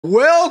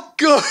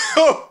Welcome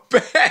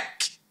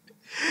back,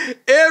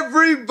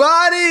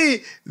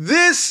 everybody.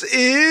 This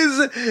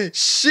is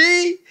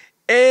She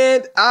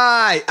and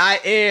I. I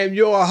am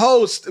your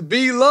host,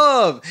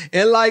 Beloved.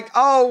 And like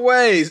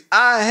always,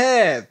 I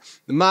have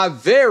my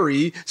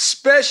very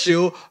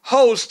special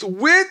host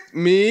with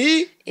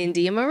me,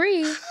 India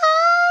Marie.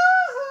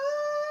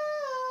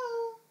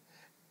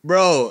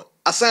 Bro,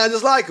 I sound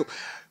just like him.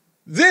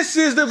 This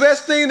is the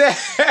best thing that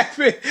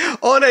happened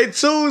on a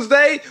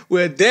Tuesday.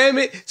 Well, damn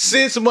it,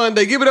 since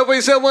Monday. Give it up for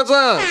yourself one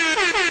time.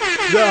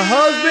 The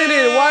husband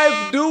and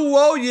wife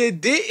duo you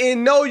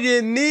didn't know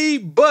you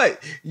need,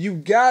 but you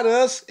got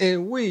us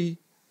and we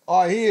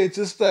are here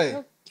to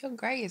stay. Your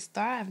grade is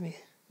thriving.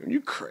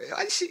 You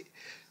crazy.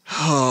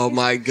 Oh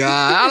my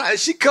God.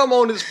 She come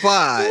on this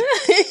pod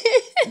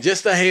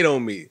just to hate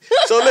on me.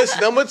 So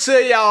listen, I'm going to tell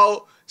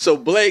y'all, so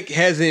Blake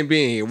hasn't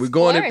been here. We're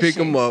going to pick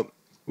him up.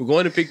 We're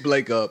going to pick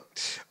Blake up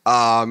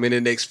in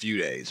the next few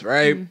days,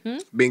 right? Mm-hmm.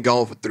 Been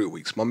gone for 3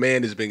 weeks. My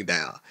man has been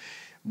down.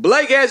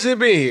 Blake hasn't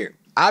been here.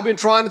 I've been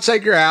trying to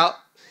take her out.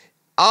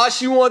 All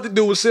she wanted to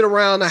do was sit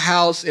around the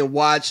house and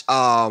watch,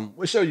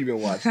 what show you been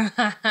watching?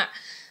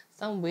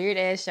 Some weird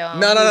ass show.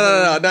 No,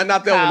 not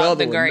that one,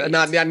 the other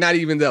one. Not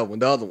even that one,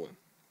 the other one.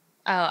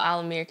 Oh,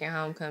 All-American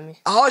Homecoming.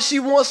 All she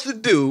wants to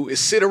do is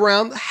sit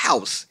around the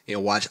house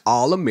and watch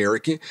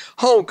All-American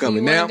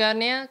Homecoming. You want to go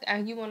now?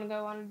 You want to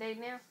go on a date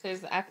now?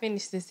 Because I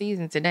finished the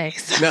season today.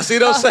 So. Now, see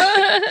what I'm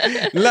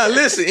saying? Now,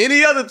 listen,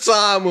 any other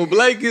time when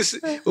Blake is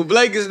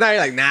not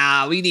like,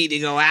 nah, we need to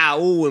go out.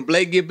 Ooh, when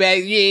Blake get back,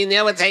 you ain't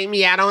never take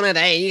me out on a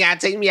date. You got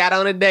to take me out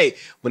on a date.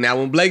 But now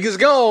when Blake is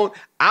gone,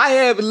 I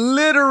have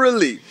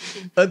literally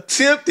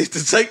attempted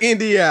to take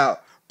India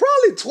out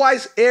probably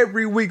twice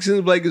every week since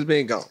Blake has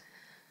been gone.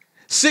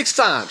 6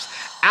 times.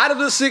 Out of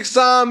the 6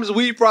 times,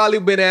 we've probably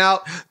been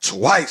out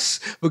twice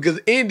because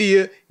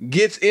India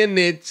gets in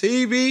their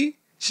TV.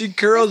 She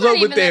curls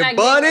up with that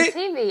bunny.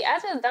 TV. I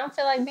just don't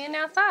feel like being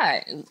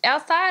outside.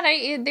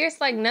 Outside, there's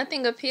like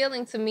nothing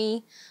appealing to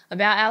me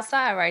about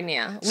outside right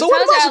now. So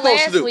what am I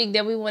supposed to do? Last week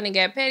that we went and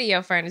got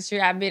patio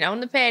furniture. I've been on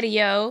the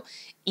patio,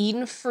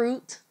 eating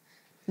fruit,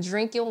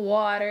 drinking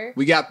water.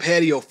 We got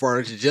patio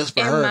furniture just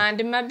for her. And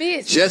minding my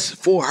business. Just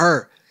for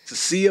her. To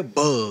see a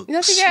bug, you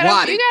got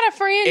a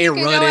friend and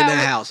run in the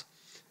house.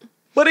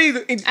 But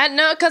I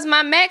know, because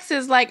my max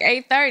is like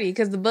 8:30,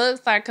 because the bugs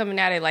start coming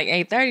out at like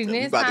 8:30. Then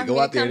it's about to go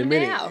out there in a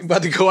minute.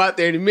 About to go out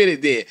there in a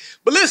minute then.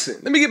 But listen,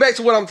 let me get back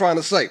to what I'm trying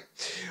to say.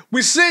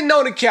 We sitting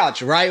on the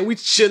couch, right? We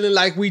chilling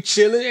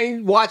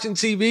and watching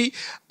TV.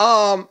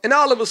 And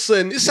all of a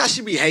sudden, this is how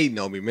she be hating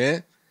on me,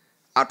 man.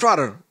 I try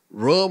to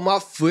rub my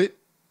foot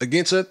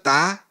against her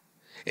thigh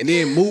and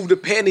then move the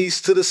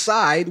panties to the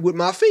side with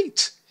my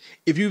feet.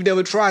 If you've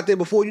never tried that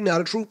before, you're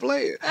not a true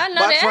player. I know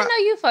that. I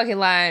know you fucking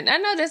lying. I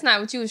know that's not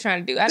what you was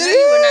trying to do. I know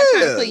you were not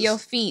trying to put your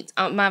feet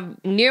on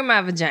near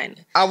my vagina.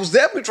 I was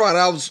definitely trying.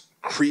 I was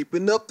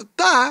creeping up the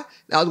thigh.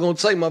 I was going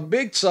to take my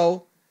big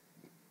toe,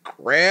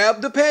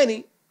 grab the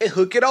panty, and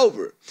hook it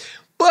over.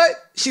 But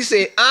she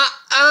said,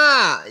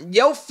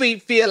 your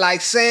feet feel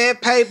like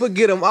sandpaper.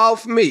 Get them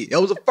off me.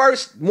 That was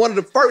one of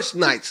the first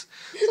nights.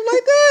 I'm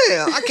like,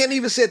 damn, I can't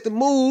even set the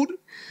mood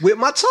with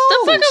my toes.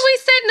 The fuck are we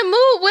setting the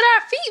mood with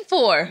our feet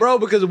for? Bro,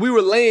 because we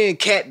were laying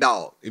cat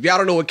dog. If y'all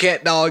don't know what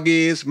cat dog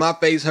is, my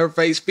face, her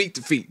face, feet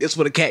to feet. That's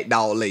what a cat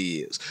dog lay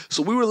is.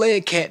 So we were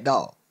laying cat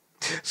dog.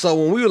 So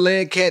when we were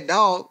laying cat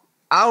dog,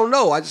 I don't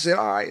know. I just said,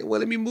 all right, well,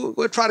 let me move.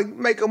 We'll try to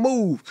make a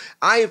move.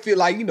 I didn't feel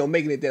like,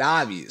 making it that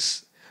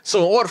obvious. So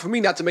in order for me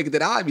not to make it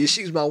that obvious,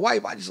 she's my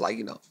wife. I just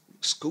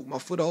scoop my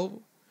foot over,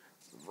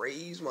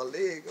 raise my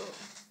leg up,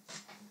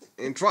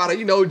 and try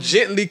to,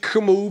 gently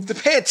move the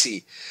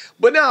panty.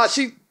 But now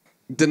she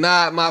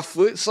denied my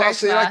foot, so I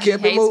said I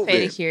kept it moving.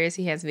 He hates pedicures.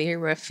 He has very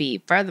rough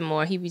feet.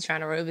 Furthermore, he be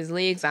trying to rub his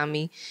legs on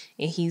me,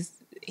 and he's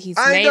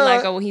made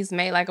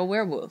like a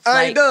werewolf.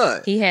 I ain't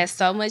done. He has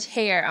so much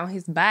hair on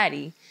his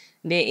body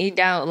that it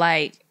don't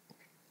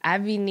I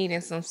be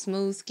needing some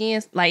smooth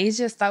skin. Like, it's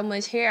just so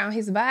much hair on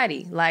his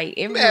body. Like,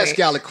 everywhere. Let me ask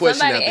y'all a question.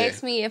 Somebody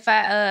asked me if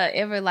I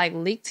ever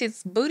licked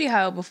his booty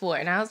hole before,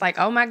 and I was like,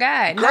 oh my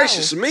God, no.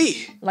 Gracious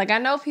me. Like, I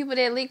know people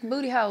that lick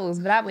booty holes,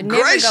 but I would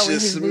never go in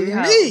his booty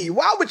hole. Gracious me.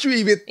 Why would you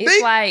even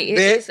think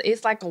that?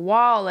 It's like a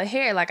wall of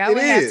hair. Like, I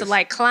would have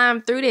to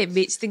climb through that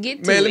bitch to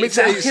get to it. Man, let me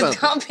tell you something.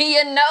 It's gonna be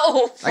a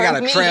no for me. I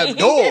got a trap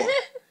door.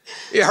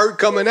 It hurt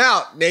coming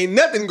out. There ain't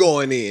nothing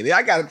going in.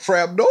 I got a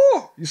trap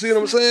door. You see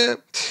what I'm saying?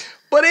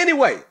 But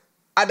anyway,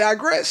 I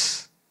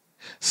digress.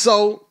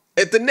 So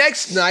at the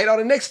next night or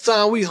the next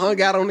time we hung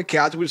out on the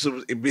couch, which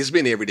it's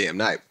been every damn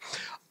night.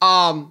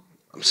 I'm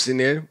sitting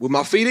there with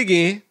my feet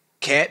again,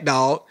 cat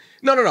dog.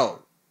 No.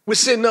 We're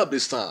sitting up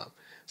this time.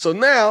 So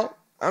now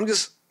I'm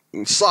just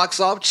socks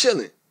off,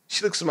 chilling.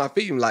 She looks at my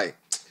feet and like,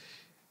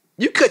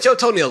 you cut your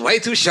toenails way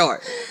too short.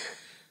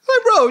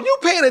 Like, bro, you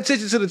paying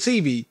attention to the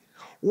TV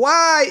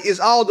Why is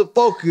all the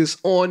focus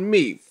on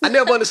me? I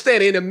never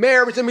understand it. In a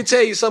marriage, let me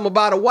tell you something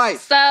about a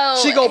wife. So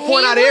she gonna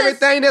point out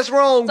everything that's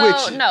wrong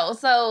with you.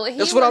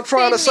 That's what I'm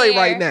trying to say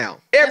right now.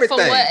 Everything.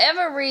 For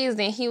whatever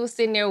reason, he was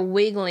sitting there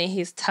wiggling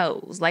his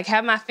toes. Like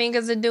how my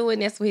fingers are doing,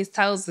 that's what his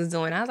toes is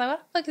doing. I was like, what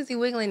the fuck is he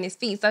wiggling his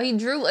feet? So he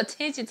drew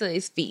attention to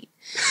his feet.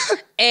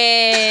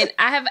 And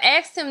I have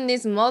asked him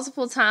this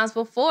multiple times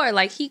before.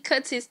 Like he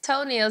cuts his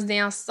toenails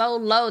down so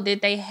low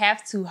that they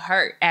have to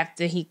hurt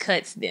after he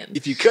cuts them.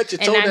 If you cut your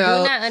toenail, and I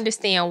do not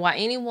understand why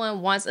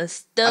anyone wants a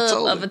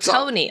stub of a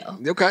toenail.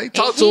 Okay,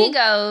 talk to him. He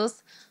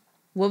goes,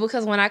 well,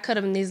 because when I cut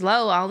them this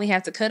low, I only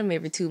have to cut them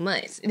every 2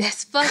 months.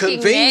 That's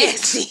fucking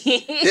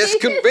nasty. That's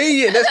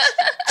convenient.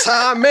 That's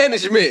time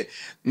management.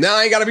 Now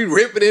I ain't got to be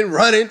ripping and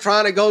running,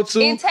 trying to go to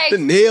the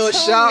nail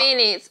shop. 2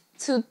 minutes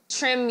to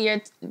trim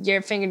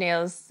your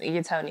fingernails and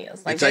your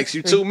toenails. Like, it takes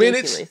you 2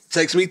 minutes. It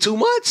takes me 2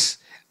 months.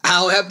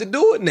 I don't have to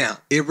do it now.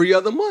 Every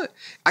other month.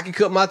 I can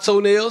cut my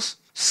toenails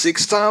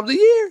 6 times a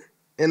year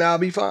and I'll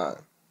be fine.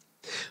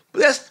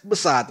 But that's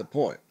beside the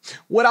point.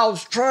 What I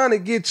was trying to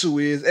get to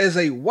is, as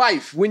a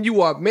wife, when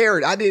you are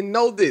married, I didn't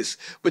know this,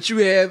 but you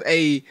have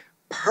a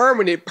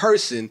permanent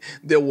person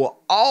that will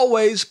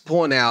always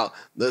point out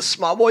the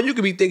small boy. You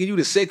could be thinking you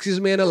the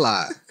sexiest man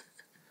alive.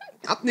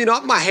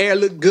 My hair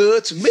looked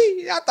good to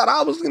me. I thought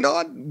I was,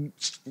 I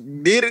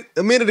did it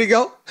a minute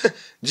ago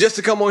just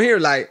to come on here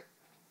like,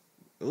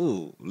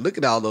 ooh, look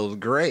at all those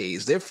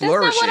grays. They're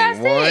flourishing. That's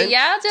not what I said.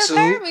 Y'all just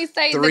heard me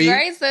say 3.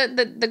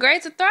 the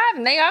grays are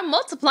thriving. They are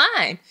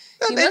multiplying.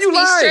 You must be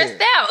lying.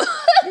 Stressed out.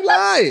 You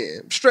lying.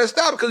 I'm stressed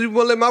out because you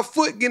won't let my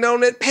foot get on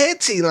that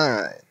panty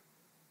line.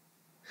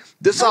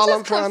 That's all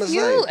I'm trying to say.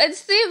 And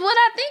see, what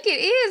I think it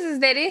is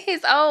that in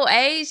his old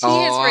age, he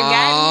has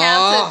forgotten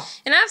how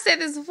to, and I've said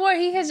this before,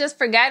 he has just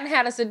forgotten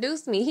how to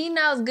seduce me. He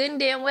knows good and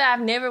damn well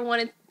I've never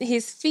wanted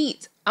his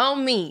feet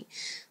on me.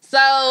 So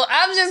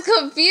I'm just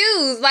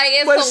confused. Like,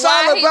 as to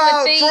why he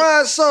would think.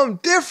 Trying something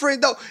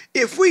different, though.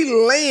 If we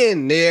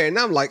land there and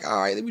I'm like,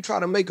 all right, let me try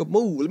to make a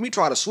move. Let me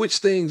try to switch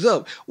things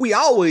up. We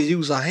always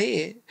use our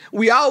hand.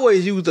 We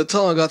always use the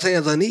tongue of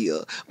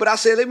Tanzania. But I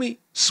said, let me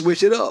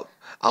switch it up.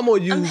 I'm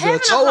going to use the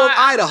toe of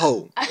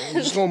Idaho. I'm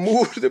just going to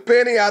move the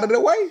penny out of the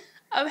way.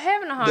 I'm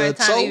having a hard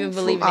time even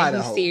believing that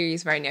he's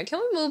serious right now. Can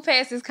we move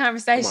past this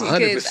conversation?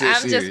 Because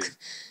I'm just...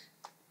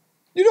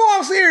 You know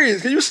I'm serious.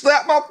 Because you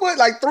slapped my foot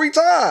like 3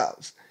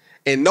 times.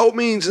 And no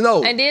means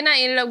no. And then I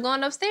ended up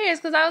going upstairs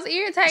because I was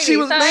irritated. She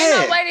was mad.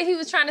 Ain't no way that he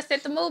was trying to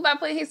set the move by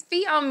putting his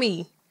feet on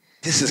me.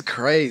 This is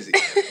crazy.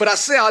 But I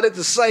say all that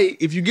to say,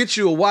 if you get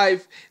you a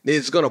wife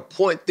that's going to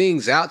point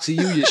things out to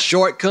you, your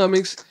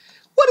shortcomings,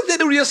 what does that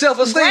do to your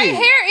self-esteem? Gray hair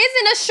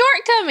isn't a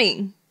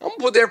shortcoming. I'm going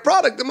to put that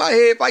product in my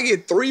head if I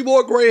get 3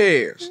 more gray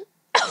hairs.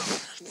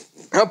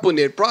 I'm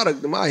putting that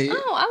product in my head.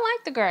 Oh, I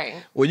like the gray.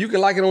 Well, you can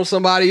like it on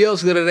somebody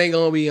else because it ain't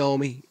going to be on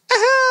me.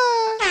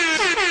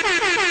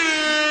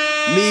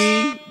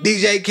 Me,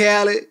 DJ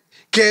Khaled,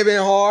 Kevin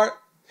Hart,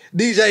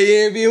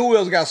 DJ Envy. Who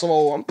else got some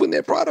old? I'm putting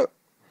that product.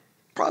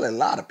 Probably a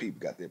lot of people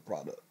got that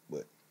product,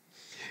 but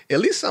at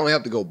least I don't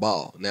have to go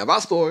bald. Now, if I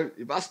start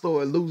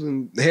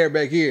losing the hair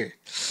back here,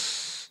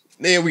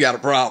 then we got a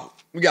problem.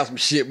 We got some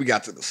shit we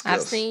got to discuss.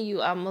 I've seen you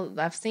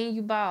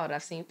bald.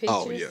 I've seen pictures.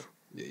 Oh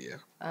yeah.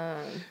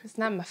 It's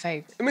not my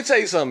favorite. Let me tell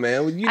you something,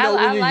 man. When you're young,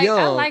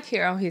 I like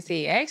hair on his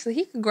head. Actually,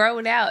 he could grow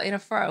it out in a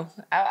fro.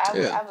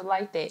 I would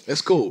like that.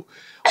 That's cool.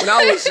 When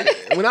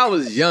I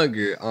was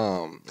younger,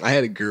 I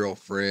had a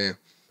girlfriend,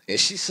 and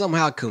she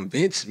somehow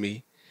convinced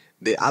me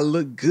that I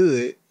look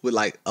good with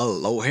like a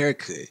low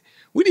haircut.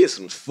 We did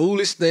some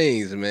foolish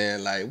things,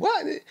 man. Like,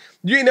 what?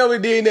 You ain't never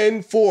did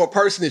nothing for a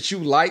person that you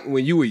liked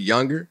when you were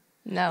younger?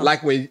 No.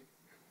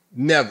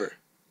 Never.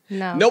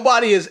 No.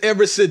 Nobody has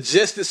ever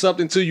suggested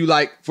something to you,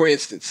 like, for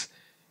instance,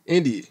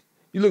 India,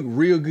 you look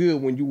real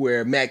good when you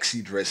wear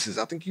maxi dresses.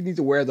 I think you need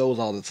to wear those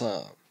all the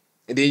time.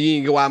 And then you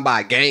can go out and buy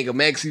a gang of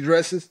maxi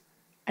dresses.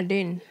 I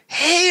didn't.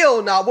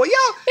 Hell no, boy.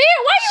 Y'all.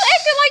 Why you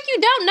acting like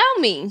you don't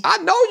know me? I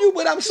know you,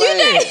 but I'm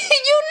saying.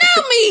 You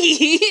know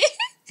me.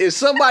 If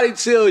somebody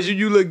tells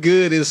you look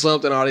good in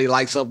something or they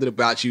like something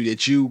about you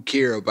that you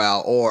care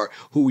about or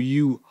who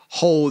you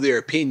hold their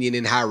opinion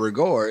in high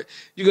regard,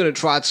 you're going to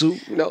try to,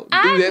 do that thing.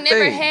 I've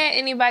never had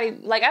anybody,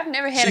 I've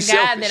never had a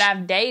guy that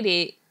I've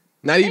dated.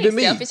 Not even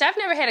me. Selfish. I've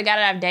never had a guy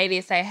that I've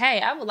dated say, hey,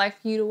 I would like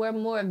for you to wear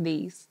more of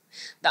these.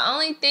 The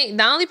only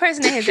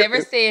person that has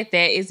ever said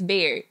that is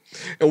Barrett.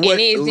 And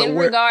it's in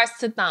regards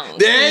to thongs.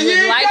 There he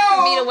would like go.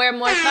 for me to wear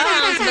more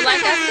thongs, but like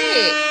I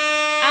said,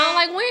 I don't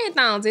like wearing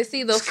thongs. It's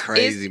either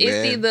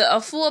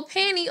a full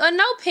panty or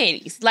no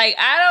panties. Like,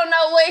 I don't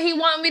know what he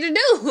want me to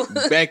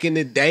do. Back in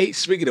the day,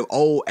 speaking of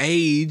old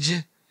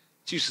age,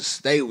 she used to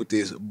stay with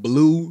this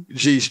blue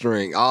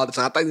G-string all the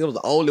time. I think it was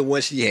the only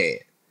one she had.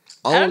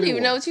 I don't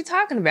even know what you're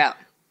talking about.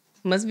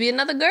 Must be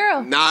another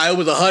girl. Nah, it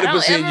was 100% you. I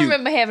don't ever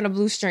remember having a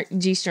blue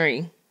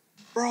G-string.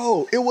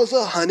 Bro, it was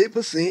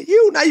 100%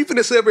 you. Now you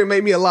finna sit up and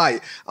make me a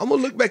liar. I'm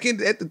gonna look back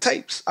at the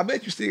tapes. I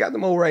bet you still got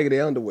them old raggedy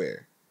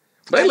underwear.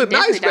 They look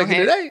nice back in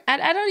the day.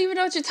 I don't even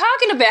know what you're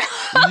talking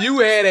about. You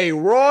had a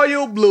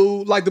royal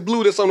blue, like the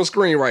blue that's on the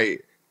screen right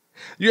here.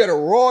 You had a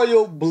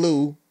royal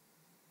blue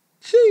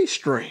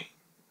G-string.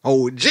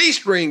 Oh,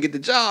 G-string get the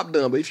job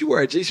done, but if you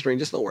wear a G-string,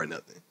 just don't wear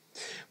nothing.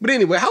 But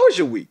anyway, how was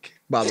your week,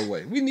 by the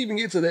way? We didn't even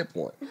get to that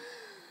point.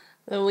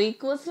 The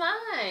week was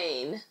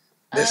fine.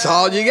 That's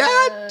all you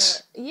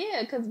got?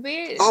 Yeah, because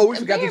Bear... Oh, we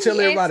forgot to tell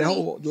everybody the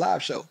whole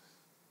live show.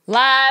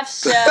 Live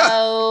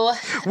show.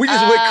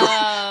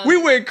 We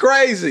went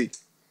crazy.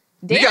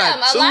 Damn,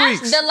 the live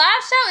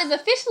show is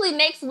officially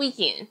next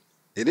weekend.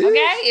 It is?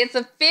 Okay, it's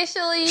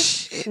officially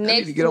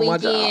next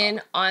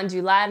weekend on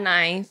July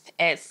 9th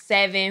at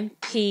 7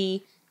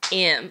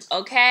 p.m.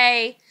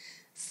 Okay?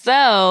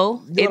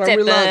 So, it's at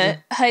the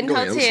Hutton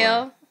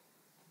Hotel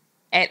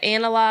at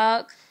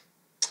Analog.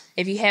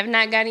 If you have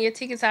not gotten your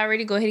tickets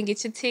already, go ahead and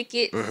get your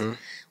tickets. Mm-hmm.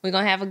 We're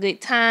going to have a good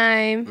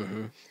time.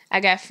 Mm-hmm. I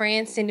got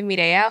friends sending me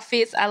their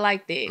outfits. I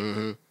like that.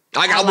 Mm-hmm.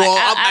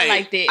 I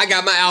like that. I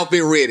got my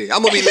outfit ready.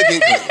 I'm going to be looking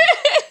good.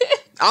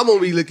 I'm going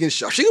to be looking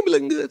sharp. She going to be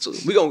looking good,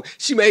 too.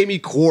 She made me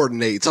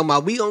coordinate. Talking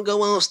about, we going to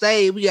go on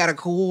stage. We got to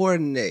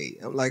coordinate.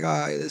 I'm like,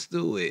 all right, let's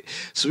do it.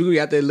 So we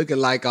out there looking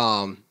like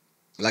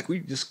we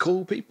just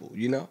cool people,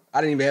 you know?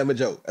 I didn't even have a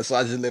joke. So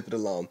I just left it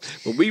alone.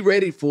 But we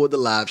ready for the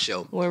live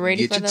show. We're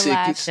ready for the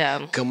live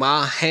show. Come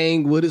on,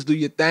 hang with us. Do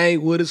your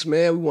thing with us,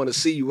 man. We want to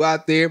see you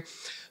out there.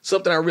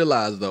 Something I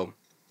realized, though.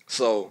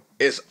 So,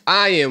 as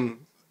I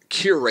am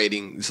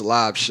curating this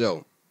live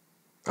show,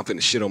 I'm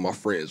finna shit on my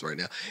friends right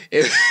now.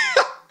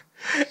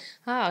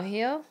 Oh,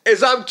 hell.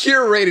 As I'm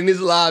curating this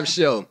live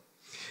show,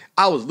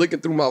 I was looking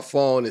through my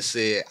phone and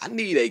said, I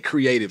need a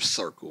creative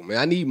circle, man.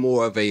 I need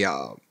more of a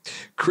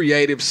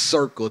creative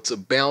circle to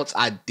bounce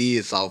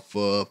ideas off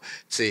of,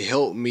 to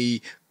help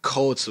me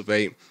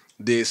cultivate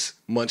this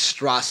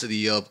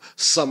monstrosity of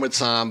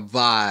summertime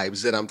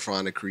vibes that I'm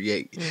trying to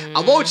create. Mm.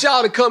 I want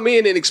y'all to come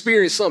in and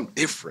experience something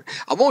different.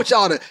 I want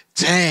y'all to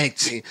tag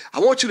team. I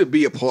want you to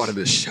be a part of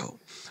the show.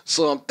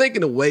 So I'm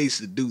thinking of ways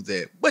to do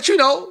that. But you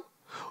know,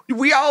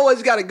 we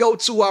always got to go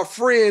to our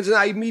friends and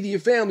our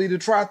immediate family to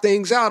try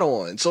things out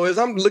on. So as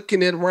I'm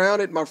looking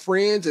around at my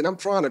friends and I'm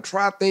trying to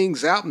try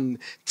things out and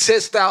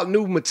test out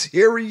new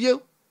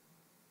material,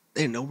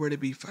 they're nowhere to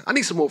be found. I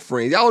need some more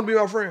friends. Y'all want to be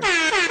my friend?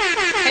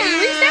 Have you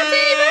reached out to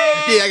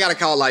anybody? Yeah, I got to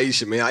call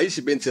Aisha, man.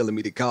 Aisha been telling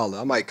me to call her.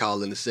 I might call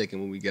her in a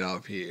second when we get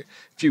off here.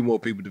 A few more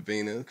people to be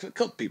in. A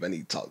couple people I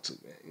need to talk to,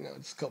 man. You know,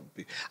 just a couple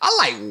people. I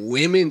like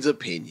women's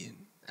opinion.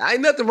 Ain't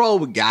nothing wrong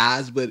with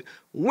guys, but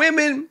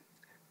women...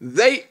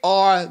 they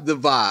are the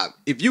vibe.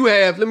 If you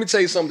have, let me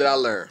tell you something that I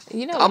learned.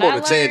 You know, I'm on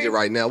a tangent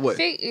right now. What?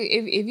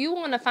 If you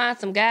want to find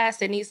some guys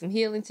that need some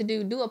healing to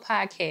do a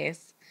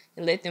podcast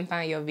and let them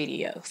find your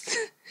videos.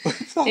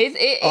 It's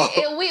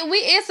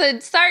a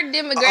certain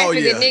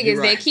demographic of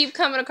niggas that keep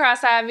coming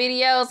across our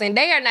videos and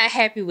they are not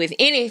happy with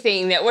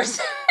anything that we're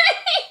saying.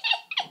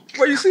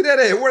 Where you see that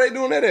at? Where they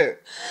doing that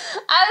at?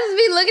 I just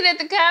be looking at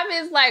the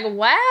comments like,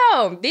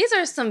 wow, these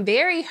are some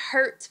very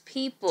hurt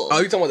people.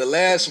 Oh, you talking about the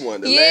last one?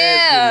 The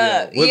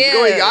last video. Well,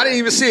 go ahead. I didn't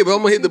even see it, but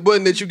I'm going to hit the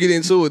button that you get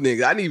into it,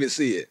 nigga. I didn't even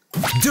see it.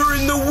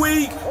 During the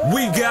week,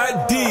 we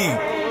got deep.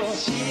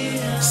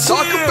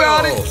 Talk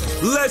about it.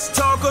 Let's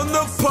talk on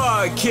the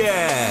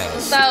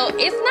podcast. So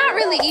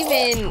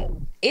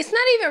it's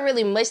not even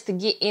really much to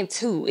get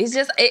into. It's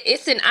just,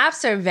 it's an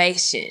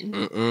observation.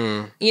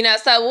 You know,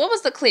 so what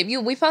was the clip?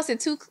 We posted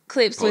 2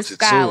 clips with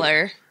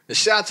Skylar. The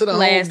shout out to the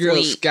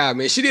homegirl Sky,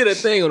 man. She did a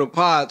thing on the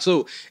pod,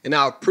 too. And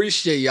I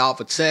appreciate y'all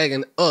for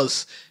tagging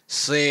us,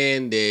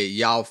 saying that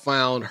y'all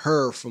found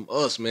her from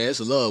us, man.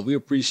 It's a love. We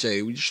appreciate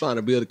it. We just trying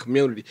to build a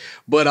community.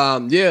 But,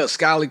 yeah,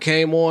 Skylar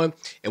came on,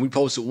 and we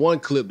posted one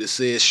clip that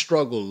says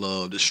struggle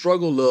love. The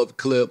struggle love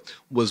clip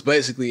was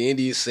basically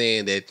India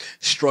saying that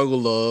struggle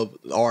love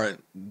or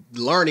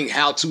learning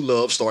how to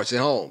love starts at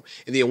home.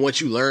 And then once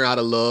you learn how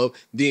to love,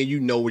 then you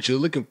know what you're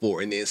looking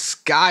for. And then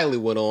Skylar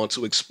went on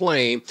to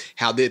explain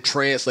how that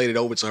translated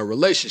over to her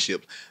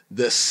relationship.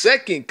 The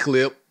second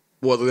clip,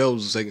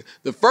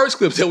 the first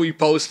clip that we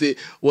posted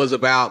was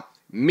about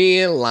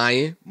men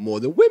lying more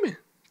than women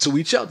to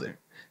each other.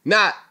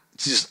 Not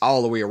just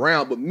all the way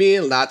around, but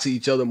men lie to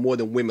each other more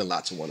than women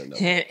lie to one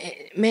another.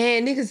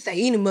 Man, niggas say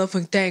any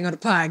motherfucking thing on the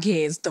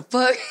podcast. The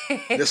fuck?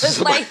 This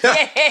is like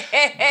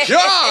that.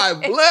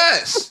 God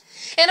bless.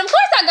 And of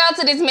course I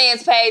go to this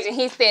man's page and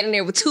he's standing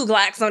there with 2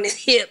 Glocks on his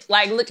hip,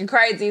 like looking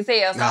crazy as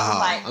hell. So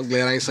I'm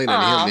glad I ain't saying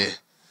that to him then.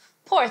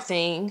 Poor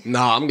thing.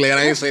 I'm glad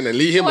I ain't saying that.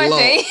 Leave him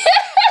alone.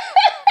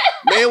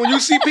 Man, when you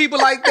see people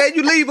like that,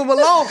 you leave them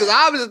alone. Because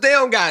obviously they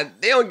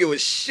don't give a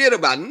shit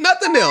about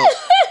nothing else.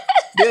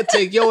 They'll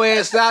take your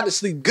ass out and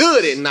sleep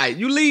good at night.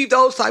 You leave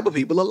those type of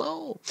people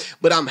alone.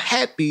 But I'm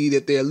happy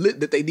that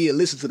they did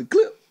listen to the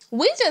clip.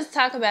 We just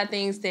talk about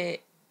things that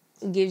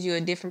gives you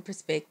a different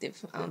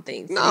perspective on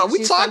things. We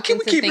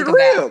keep it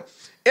real.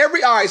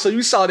 All right, so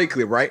you saw that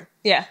clip, right?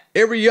 Yeah.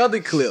 Every other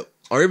clip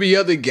or every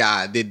other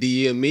guy that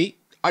DM me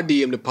or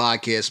DM the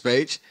podcast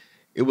page,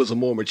 it was a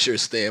more mature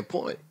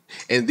standpoint.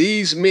 And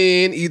these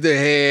men either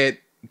had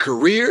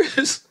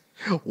careers,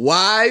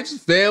 wives,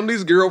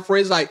 families,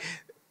 girlfriends. Like,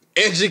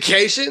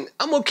 education.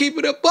 I'm gonna keep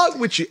it a buck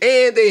with you.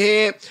 And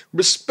they had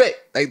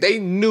respect. Like they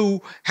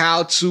knew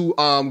how to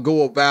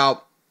go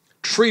about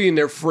treating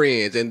their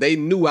friends, and they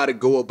knew how to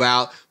go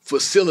about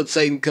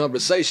facilitating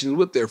conversations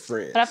with their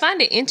friends. But I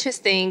find it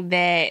interesting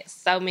that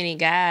so many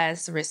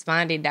guys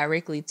responded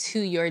directly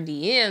to your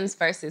DMs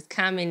versus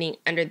commenting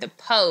under the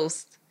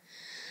post.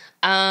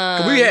 We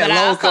had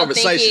long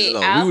conversations,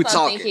 though. We were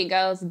talking. I think it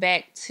goes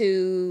back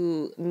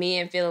to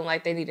men feeling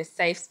like they need a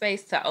safe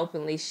space to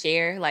openly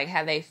share, like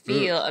how they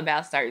feel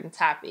about certain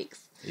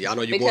topics. Yeah, I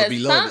know your boy be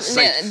loving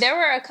safe. There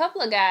were a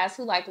couple of guys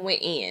who like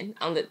went in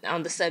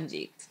on the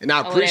subject, and I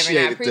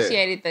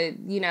appreciated the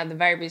the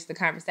verbiage, the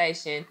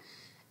conversation.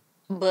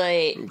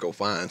 But go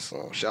find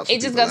some.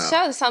 It just goes to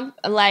show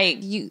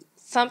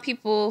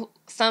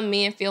some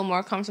men feel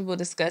more comfortable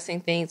discussing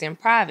things in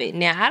private.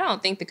 Now, I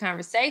don't think the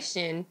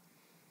conversation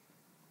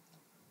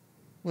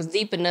was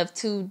deep enough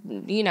to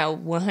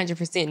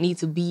 100% need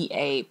to be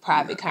a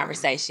private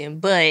conversation,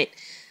 but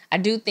I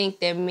do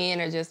think that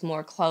men are just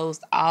more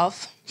closed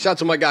off. Shout out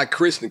to my guy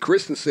Kristen.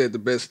 Kristen said the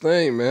best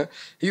thing, man.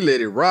 He let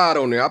it ride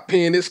on there. I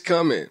pinned this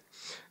comment.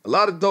 A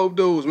lot of dope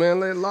dudes,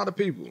 man. A lot of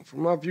people.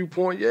 From my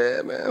viewpoint,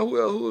 yeah, man.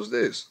 Who is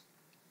this?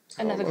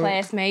 Another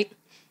classmate.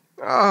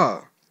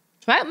 Ah.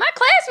 My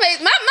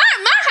classmates, my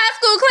high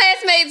school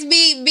classmates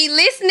be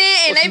listening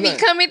and they be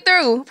coming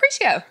through.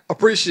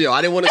 Appreciate.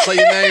 I didn't want to say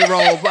your name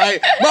wrong, but hey,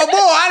 my boy,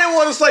 I didn't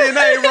want to say your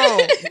name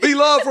wrong. Be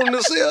love from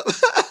the sip.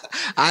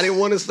 I didn't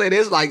want to say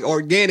this like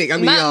organic. I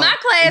mean, my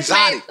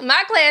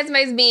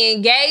classmates be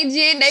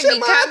engaging. They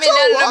be commenting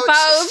under the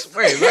post.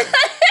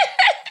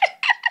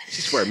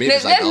 She swear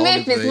Memphis that's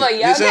Memphis for you,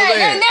 okay? That's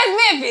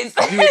Memphis.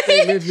 You would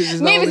think Memphis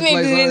is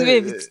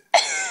Memphis.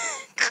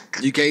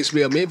 You can't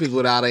spell Memphis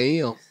without an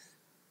M.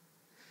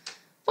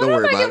 Don't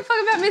worry about it. Give a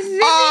fuck about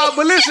Mississippi.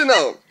 But listen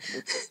though.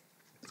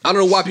 I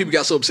don't know why people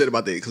got so upset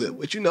about that clip,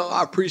 but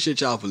I appreciate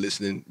y'all for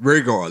listening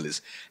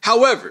regardless.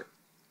 However,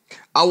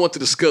 I want to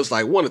discuss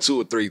like one or two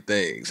or three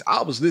things.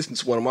 I was listening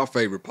to one of my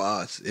favorite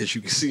pods, as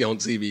you can see on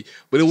TV,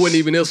 but it wasn't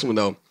even this one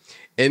though.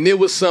 And it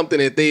was something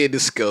that they had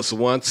discussed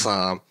one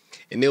time.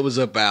 And it was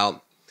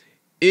about,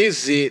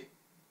 is it,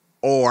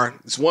 or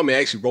this woman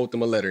actually wrote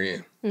them a letter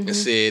in and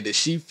said that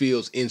she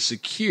feels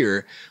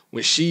insecure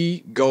when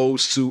she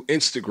goes to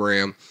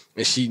Instagram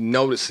and she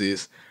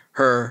notices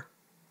her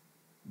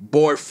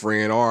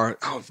boyfriend, or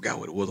I forgot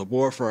what it was, a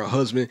boyfriend or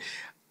husband,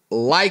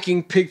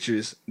 liking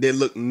pictures that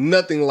look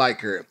nothing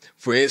like her.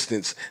 For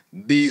instance,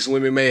 these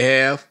women may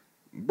have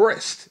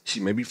breasts. She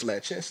may be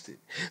flat-chested.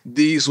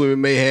 These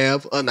women may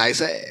have a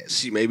nice ass.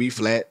 She may be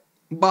flat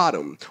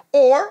bottom.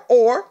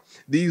 Or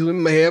these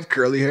women may have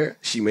curly hair.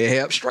 She may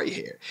have straight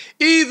hair.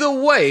 Either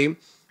way,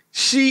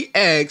 she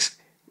asks,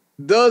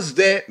 does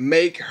that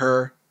make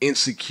her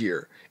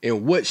insecure?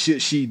 And what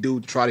should she do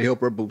to try to help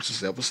her boost her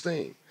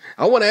self-esteem?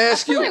 I want to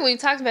ask you. I feel like we've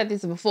talked about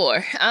this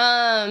before.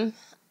 I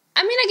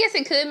guess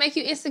it could make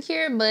you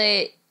insecure,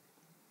 but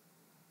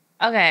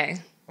okay.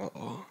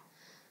 Uh-oh.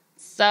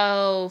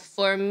 So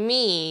for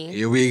me,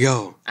 here we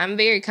go. I'm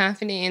very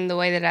confident in the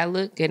way that I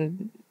look,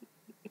 and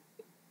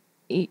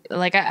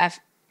like I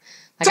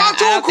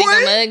don't think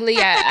I'm ugly.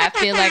 I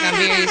feel like I'm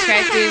very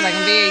attractive. Like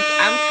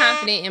I'm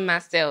confident in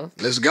myself.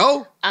 Let's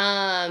go.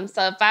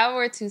 So if I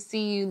were to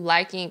see you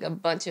liking a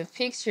bunch of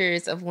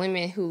pictures of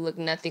women who look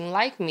nothing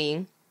like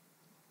me,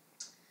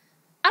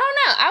 I don't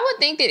know. I would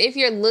think that if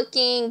you're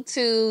looking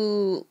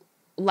to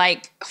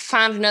like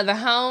find another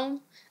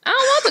home, I don't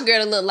want the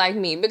girl to look like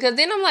me, because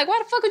then I'm like, why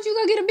the fuck would you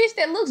go get a bitch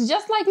that looks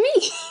just like me?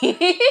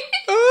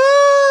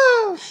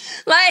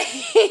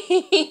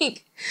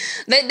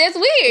 Like, that's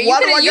weird. Why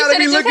do I gotta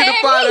be looking to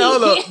find it?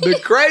 Hold up. The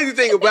crazy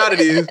thing about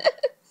it is,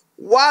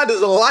 why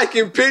does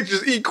liking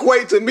pictures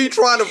equate to me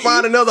trying to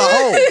find another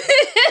home?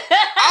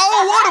 I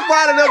don't want to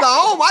find another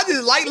home. I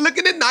just like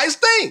looking at nice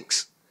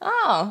things.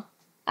 Oh,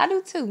 I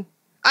do too.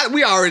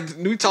 We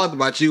talked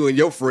about you and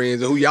your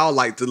friends and who y'all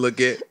like to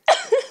look at.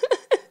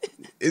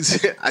 You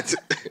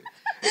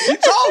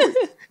told me.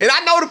 And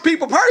I know the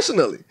people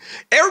personally.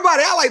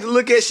 Everybody I like to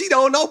look at, she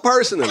don't know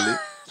personally.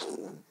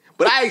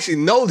 But I actually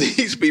know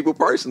these people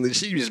personally.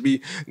 She just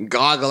be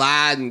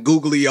goggle-eyed and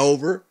googly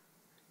over.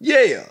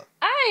 Yeah.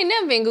 I ain't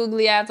never been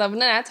googly-eyed over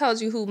nothing. I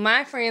told you who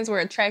my friends were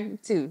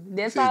attracted to.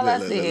 That's all I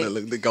said.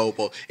 Look, the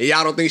goalpost. And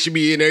y'all don't think she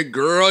be in there,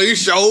 girl, you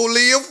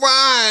surely are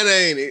fine,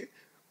 ain't it?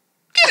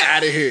 Get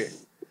out of here.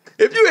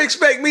 If you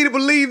expect me to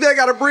believe they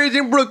got a bridge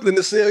in Brooklyn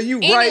to sell you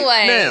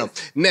right now.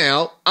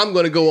 Now, I'm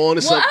going to go on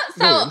to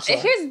something. So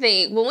here's the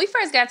thing. When we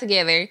first got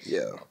together,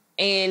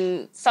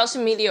 and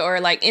social media or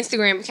like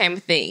Instagram became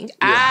a thing,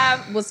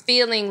 I was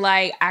feeling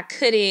like I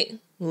couldn't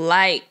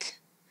like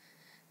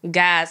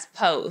guys'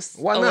 posts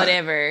or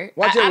whatever.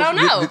 I don't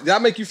know. Did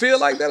that make you feel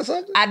like that or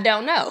something? I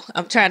don't know.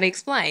 I'm trying to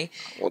explain.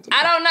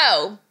 I don't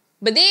know.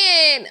 But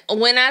then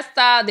when I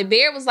saw the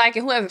Bear was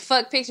liking whoever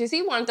fuck pictures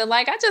he wanted to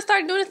like, I just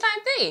started doing the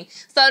same thing.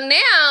 So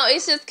now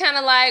it's just kind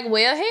of like,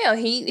 well, hell,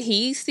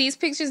 he sees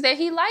pictures that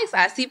he likes.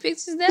 I see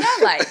pictures that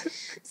I like.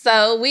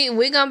 So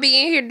we're going to be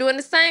in here doing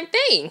the same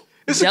thing.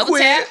 It's double a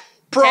quid, tap,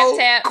 pro,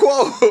 tap,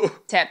 quo.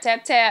 Tap,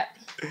 tap, tap.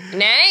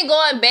 Now, I ain't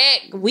going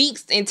back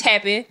weeks and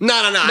tapping. No,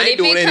 I But ain't if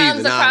doing it that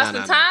comes either. across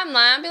Nah. the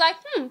timeline, be like,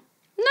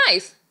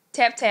 nice.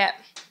 Tap, tap.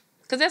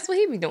 Because that's what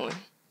he be doing.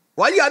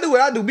 Why you gotta do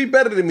what I do? Be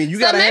better than me. You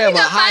So gotta maybe have a go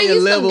find higher you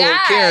some level of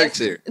guys.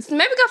 character.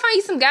 Maybe go find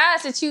you some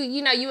guys that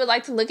you would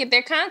like to look at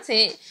their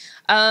content.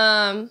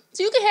 So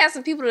you can have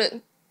some people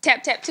to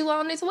tap to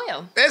on as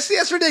well.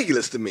 That's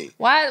ridiculous to me.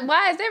 Why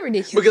is that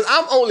ridiculous? Because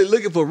I'm only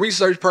looking for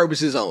research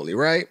purposes only,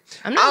 right?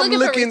 I'm not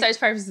looking for research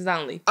purposes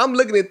only. I'm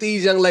looking at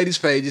these young ladies'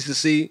 pages to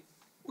see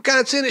what kind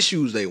of tennis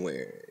shoes they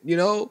wear. You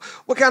know,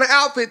 what kind of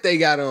outfit they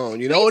got on,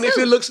 you know, Me and if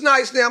too. it looks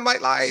nice, then I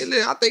might like,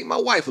 hey, I think my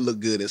wife would look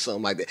good in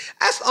something like that.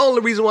 That's the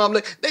only reason why I'm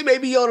like, they may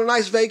be on a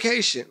nice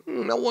vacation.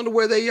 I wonder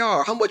where they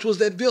are. How much was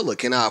that villa?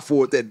 Can I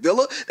afford that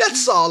villa?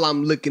 That's all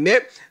I'm looking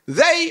at.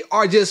 They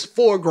are just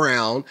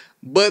foreground,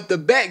 but the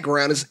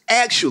background is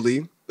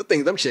actually the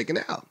things I'm checking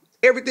out.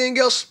 Everything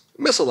else,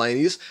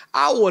 miscellaneous.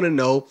 I want to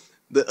know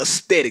the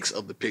aesthetics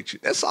of the picture.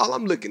 That's all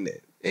I'm looking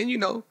at. And, you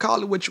know,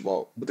 call it what you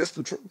want, but that's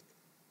the truth.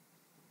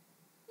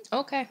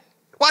 Okay.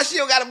 Why she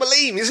don't gotta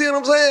believe me? You see what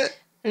I'm saying?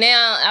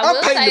 Now,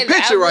 I'm painting the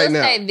picture right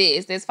now. I will say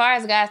this. As far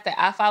as guys that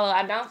I follow,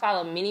 I don't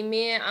follow many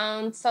men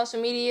on social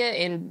media.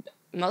 And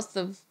most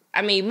of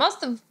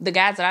the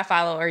guys that I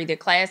follow are either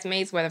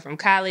classmates, whether from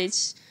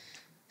college,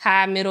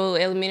 high, middle,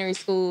 elementary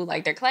school,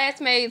 like they're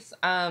classmates,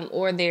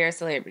 or they're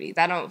celebrities.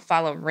 I don't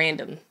follow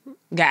random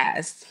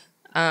guys,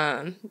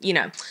 you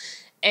know.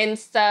 And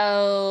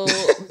so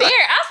Bear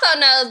also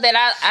knows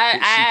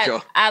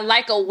that I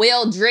like a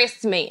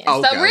well-dressed man.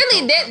 Okay, so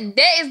really okay.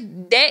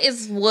 that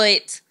is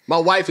what My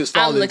wife has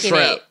fallen looking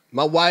trap. at.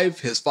 My wife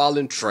has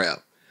fallen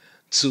trap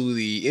to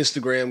the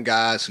Instagram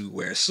guys who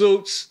wear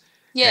suits,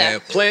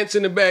 have plants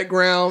in the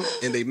background,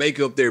 and they make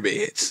up their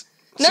beds.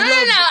 No,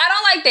 I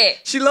don't like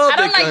that. She loves I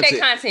don't that like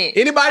content. that content.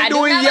 Anybody I do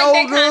doing not yoga?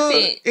 like that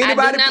content.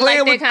 Anybody I do not playing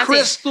like that with content.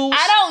 crystals?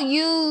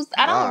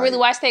 I don't really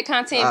watch that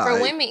content All for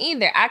right. women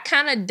either. I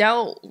kind of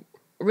don't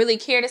really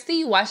care to see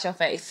you wash your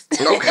face.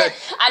 Okay.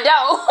 I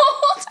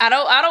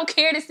don't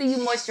care to see you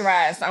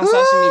moisturize on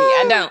social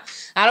media.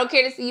 I don't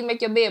care to see you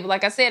make your bed. But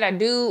like I said, I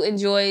do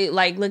enjoy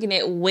like looking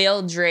at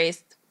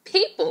well-dressed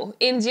people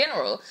in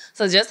general.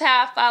 So just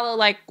how I follow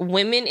like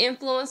women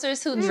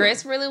influencers who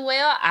dress really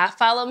well, I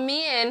follow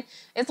men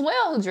as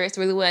well who dress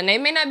really well. And they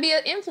may not be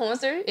an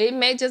influencer. It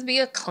may just be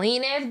a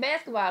clean-ass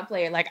basketball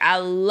player. Like I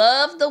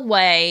love the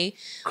way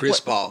Chris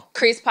Paul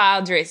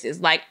dresses.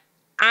 Like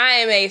I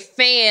am a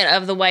fan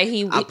of the way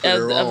he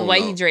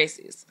he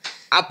dresses.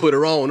 I put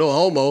her on, no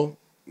homo,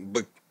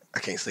 but I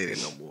can't say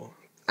that no more.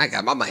 I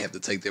might have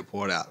to take that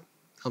part out.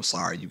 I'm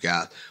sorry, you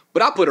guys,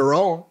 but I put her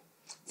on.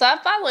 So I'm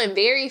following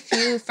very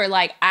few for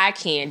like eye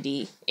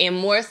candy and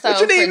more so What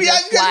you need? for You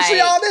just got to see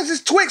all this.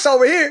 It's Twix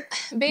over here.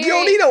 Very, you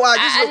don't need no eye,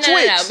 just a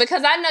Twix. No,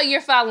 because I know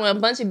you're following a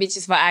bunch of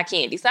bitches for eye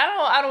candy. So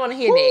I don't want to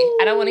hear that.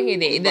 I don't want to hear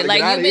that. Better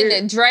Like get you've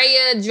been to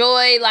Drea,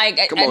 Joy,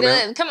 like Come on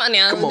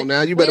now. Come on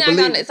now. You better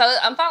believe it. So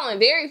I'm following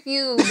very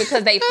few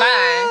because they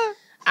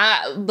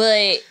fine.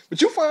 But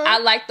you fine. I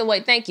like the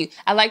way. Thank you.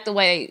 I like the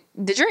way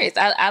the dress.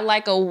 I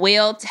like a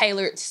well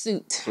tailored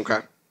suit. Okay.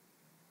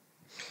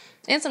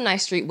 And some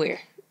nice streetwear.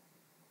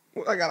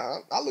 Well,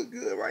 I look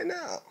good right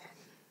now.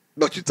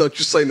 But you thought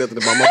you say nothing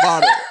about my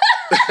body.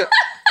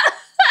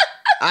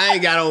 I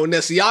ain't got on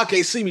nothing. See, y'all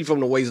can't see me from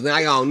the waist.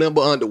 I got on nothing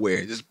but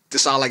underwear.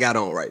 Just all I got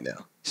on right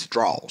now.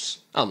 Straws.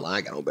 I'm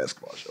lying. I got on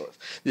basketball shorts.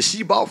 That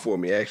she bought for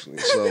me, actually.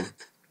 So,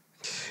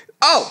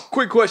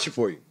 quick question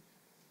for you.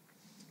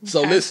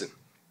 So listen.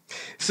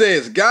 It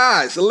says,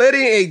 guys,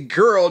 letting a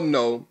girl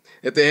know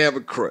that they have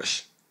a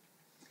crush.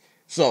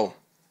 So,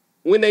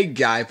 if a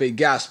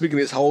guy, speaking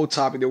of this whole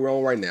topic that we're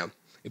on right now,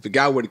 if a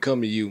guy were to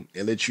come to you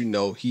and let you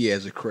know he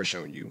has a crush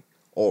on you,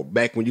 or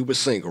back when you were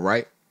single,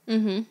 right?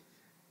 Mm-hmm.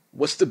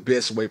 What's the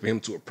best way for him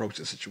to approach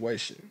the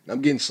situation?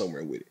 I'm getting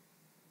somewhere with it.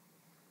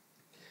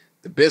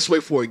 The best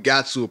way for a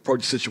guy to approach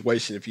the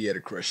situation if he had a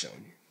crush on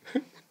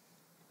you.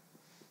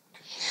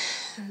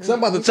 So I'm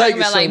about to take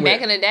it somewhere. Like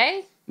back in the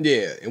day?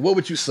 Yeah, and what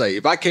would you say?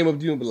 If I came up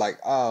to you and be like,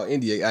 oh,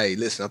 India, hey,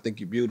 listen, I think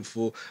you're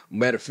beautiful.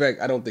 Matter of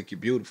fact, I don't think you're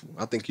beautiful.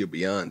 I think you're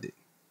beyond it.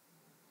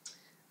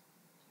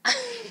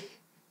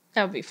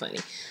 That would be funny.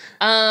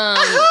 I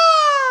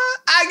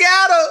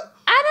got her.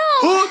 I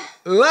don't. Hook,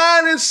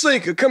 line, and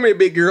sinker. Come here,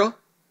 big girl.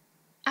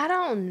 I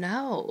don't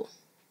know.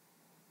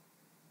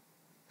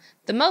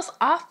 The most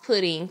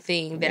off-putting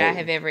thing that I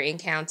have ever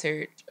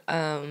encountered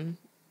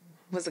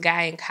was a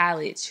guy in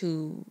college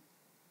who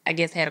I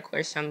guess had a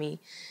crush on me.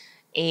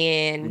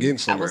 And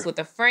I was with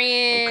a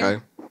friend.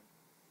 Okay.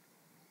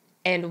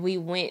 And we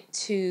went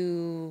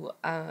to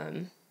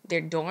their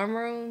dorm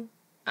room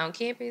on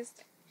campus.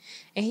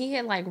 And he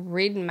had like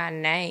written my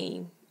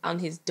name on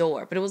his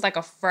door, but it was like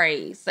a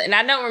phrase. And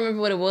I don't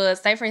remember what it was.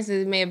 Say, for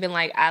instance, it may have been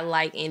like, I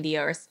like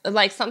India or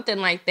like something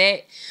like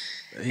that.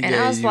 And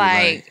I was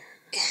like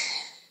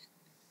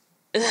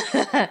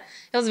it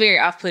was very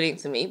off-putting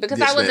to me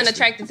because I wasn't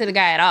attracted to the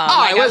guy at all.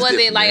 Like I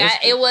wasn't like,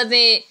 it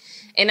wasn't,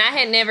 and I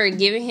had never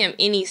given him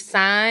any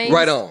signs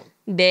right on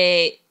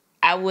that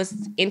I was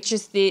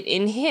interested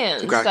in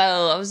him. Okay. So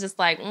I was just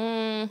like,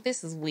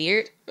 this is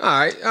weird. All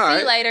right. See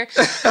you later.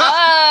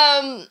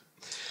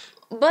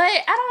 But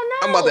I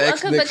don't I'm know. about to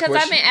ask the next Because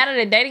I've question. been out of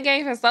the dating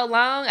game for so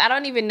long, I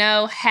don't even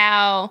know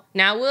how.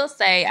 Now, I will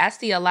say I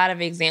see a lot of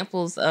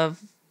examples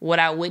of what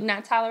I would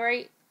not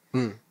tolerate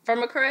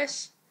from a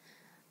crush.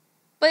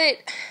 But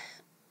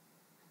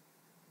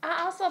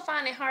I also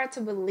find it hard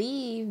to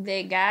believe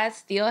that guys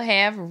still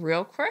have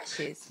real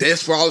crushes.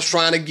 That's what I was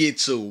trying to get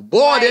to.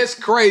 Boy, that's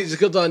crazy,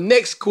 because the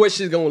next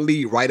question is going to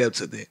lead right up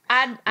to that.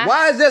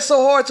 Why is that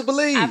so hard to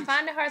believe? I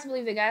find it hard to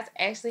believe that guys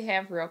actually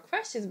have real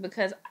crushes,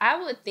 because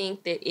I would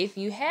think that if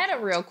you had a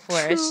real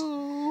crush,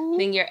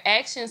 then your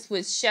actions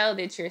would show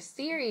that you're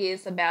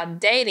serious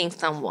about dating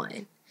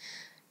someone.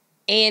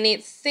 And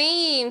it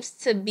seems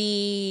to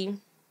be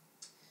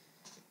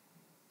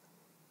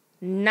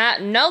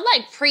no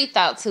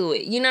pre-thought to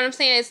it. You know what I'm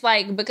saying? It's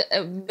like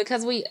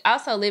because we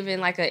also live in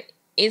like a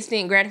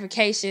instant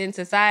gratification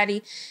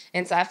society,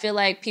 and so I feel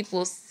like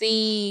people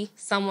see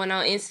someone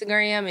on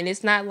Instagram and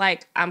it's not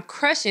like I'm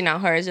crushing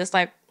on her. It's just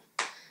like,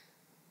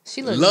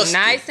 she looks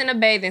nice in a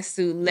bathing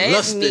suit.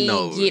 Let me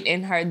get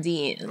in her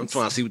DMs. I'm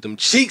trying to see what them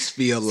cheeks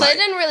feel like. So it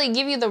doesn't really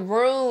give you the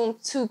room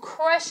to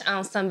crush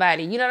on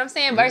somebody. You know what I'm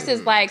saying?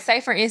 Versus like, say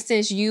for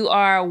instance, you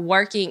are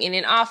working in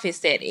an office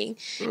setting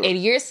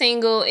and you're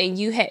single and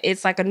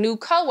it's like a new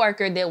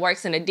coworker that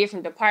works in a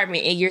different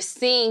department and you're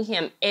seeing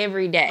him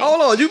every day.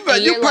 Hold on, you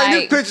paint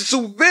this picture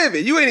too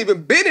vivid. You ain't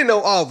even been in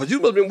no office. You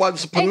must have been watching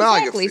some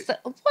pornography. Exactly. So,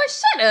 boy,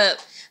 shut up.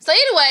 So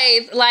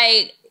anyways,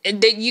 like,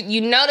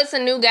 you notice a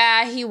new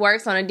guy, he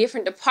works on a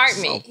different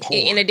department,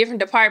 in a different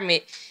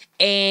department,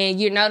 and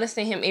you're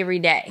noticing him every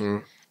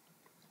day.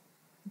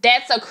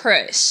 That's a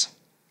crush.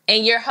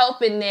 And you're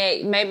hoping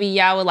that maybe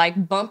y'all would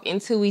like bump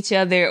into each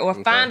other or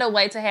find a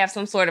way to have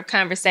some sort of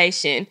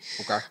conversation.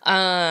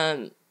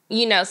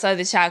 You know, so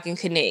that y'all can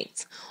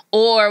connect.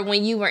 Or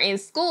when you were in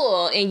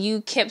school and you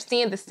kept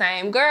seeing the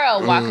same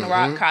girl walking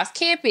around across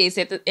campus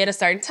at a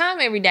certain time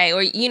every day,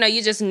 or, you know,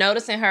 you're just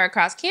noticing her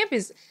across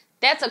campus,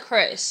 that's a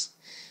crush.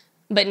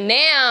 But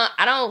now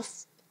I don't,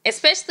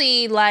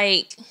 especially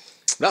like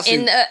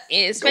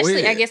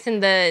especially I guess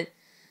in the,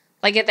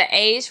 like at the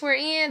age we're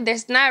in,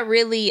 there's not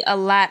really a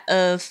lot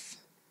of,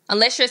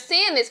 unless you're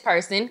seeing this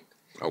person.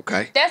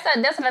 Okay. That's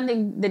what I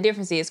think the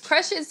difference is.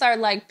 Crushes are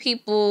like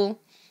people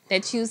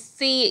that you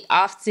see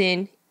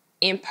often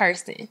in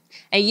person,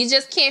 and you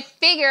just can't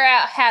figure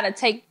out how to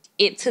take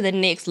it to the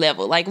next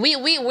level. Like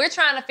we're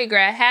trying to figure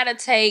out how to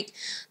take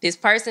this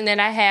person that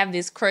I have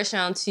this crush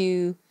on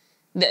to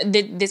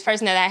this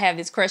person that I have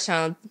this crush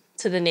on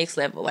to the next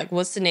level. Like,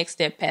 what's the next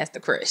step past the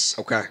crush?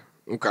 Okay.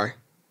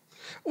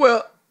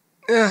 Well,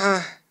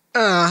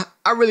 I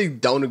really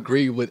don't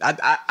agree with.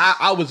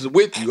 I was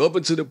with you up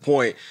until the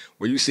point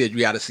where you said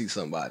you got to see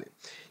somebody.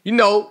 You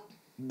know,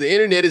 the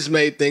internet has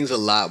made things a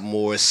lot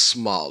more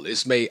small.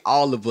 It's made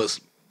all of us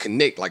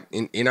connect, like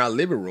in our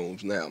living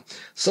rooms now.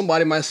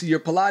 Somebody might see your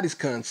Pilates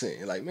content.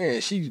 You're like,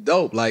 man, she's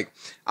dope. Like,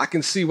 I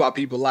can see why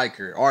people like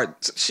her. Or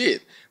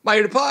shit, might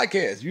hear the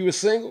podcast. You were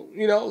single,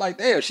 you know, like,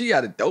 damn, she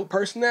got a dope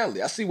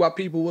personality. I see why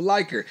people would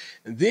like her.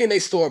 And then they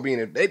start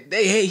being,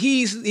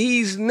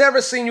 he's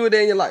never seen you a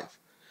day in your life,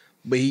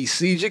 but he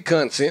sees your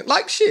content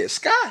like shit,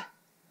 Sky.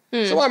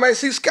 Somebody might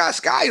see Sky.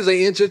 Sky is an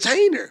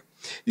entertainer.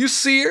 You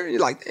see her, and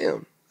you're like,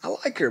 damn, I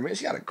like her, man.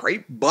 She got a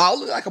great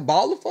ball, like a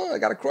ball of fun. I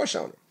got a crush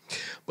on her.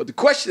 But the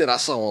question that I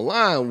saw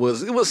online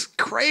was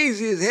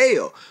crazy as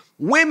hell.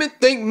 Women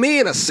think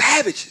men are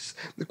savages.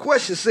 The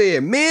question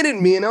said, men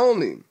and men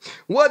only.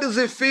 What does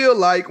it feel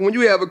like when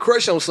you have a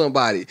crush on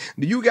somebody?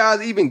 Do you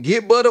guys even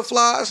get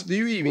butterflies? Do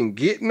you even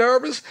get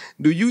nervous?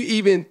 Do you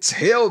even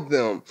tell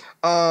them?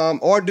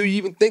 Or do you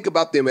even think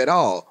about them at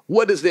all?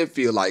 What does that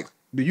feel like?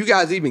 Do you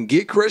guys even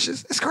get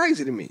crushes? It's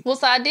crazy to me. Well,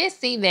 so I did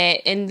see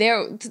that, and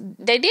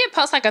they did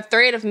post like a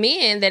thread of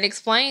men that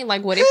explained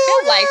like what it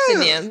felt like to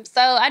them.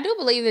 So I do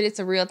believe that it's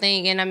a real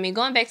thing. And I mean,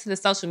 going back to the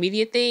social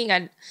media thing,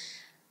 I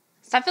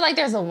feel like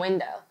there's a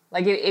window.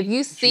 Like if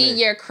you see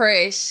your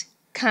crush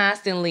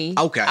constantly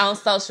on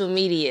social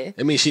media,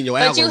 that means she in your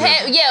algorithm.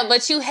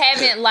 But you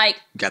haven't like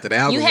got that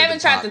algorithm. You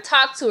haven't tried to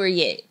talk to her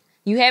yet.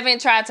 You haven't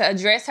tried to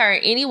address her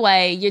in any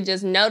way. You're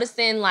just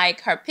noticing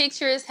like her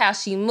pictures, how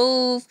she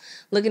moves,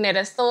 looking at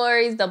her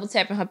stories, double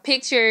tapping her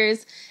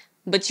pictures,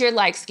 but you're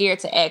like scared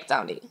to act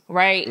on it,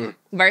 right?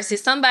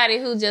 Versus somebody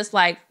who just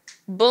like,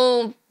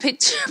 boom,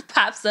 picture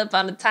pops up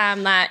on the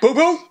timeline, boom,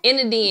 boom, in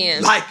the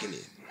DM, liking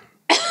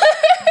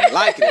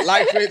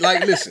it,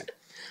 like listen.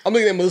 I'm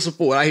looking at Melissa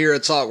Ford. I hear her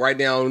talk right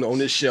now on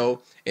this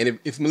show, and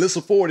if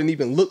Melissa Ford didn't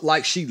even look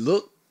like she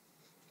looked,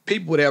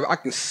 people would have. I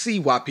can see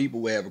why people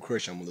would have a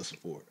crush on Melissa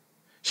Ford.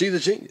 She's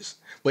a genius.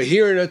 But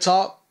hearing her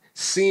talk,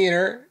 seeing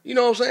her, you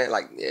know what I'm saying?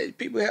 Like, yeah,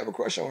 people have a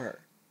crush on her.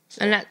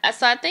 So. And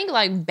so I think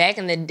like back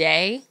in the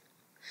day,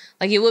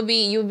 like you would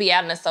be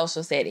out in a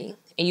social setting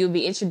and you would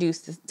be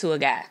introduced to a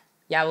guy.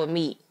 Y'all would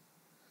meet,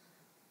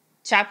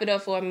 chop it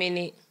up for a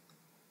minute,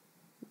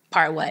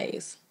 part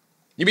ways.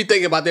 You be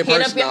thinking about that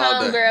person all day. Hit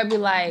up your homegirl, be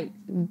like,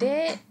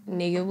 that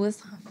nigga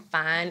was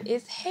fine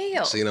as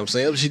hell. See what I'm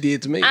saying? What she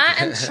did to me. I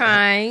am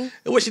trying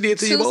what she did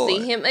to your boy.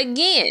 see him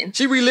again.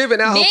 She reliving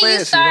out her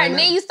fantasy.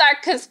 Then you start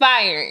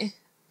conspiring.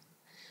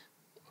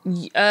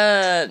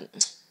 Your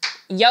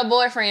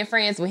boyfriend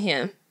friends with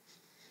him.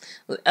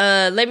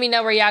 Let me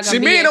know where y'all gonna be. See,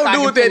 men don't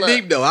do it that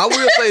deep though. I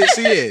will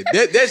say,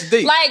 that's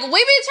deep. Like, we've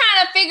been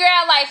trying to figure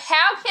out, like,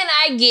 how can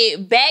I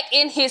get back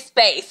in his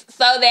space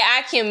so that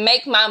I can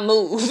make my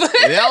move?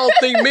 I don't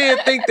think men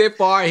think that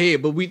far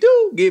ahead, but we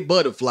do get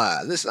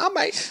butterflies. Listen,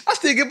 I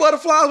still get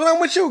butterflies when I'm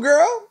with you,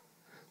 girl.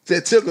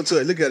 That tickle to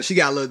it. Look at her. She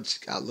got a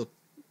little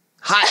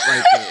hot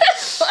right there.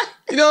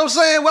 You know what I'm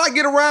saying? When I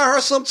get around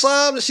her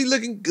sometimes and she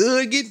looking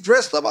good, get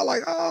dressed up, I'm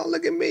like, oh,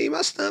 look at me.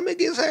 My stomach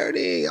gets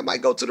hurting. I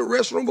might go to the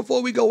restroom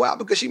before we go out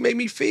because she made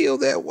me feel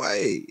that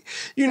way.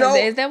 You know?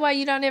 Is that why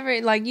you don't ever,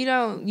 like,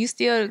 you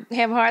still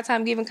have a hard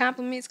time giving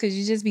compliments because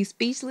you just be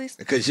speechless?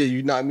 Because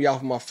you knock me off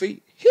of my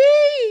feet.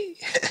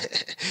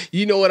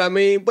 You know what I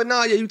mean? But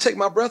nah, you take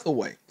my breath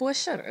away. Boy,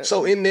 shut up.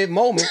 So in that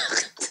moment,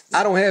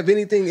 I don't have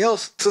anything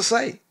else to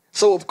say.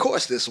 So, of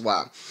course, that's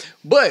why.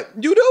 But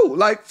you do,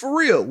 like, for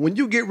real, when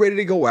you get ready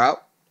to go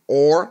out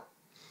or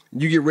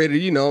you get ready,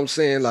 you know what I'm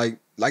saying, like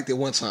that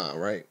one time,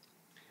 right?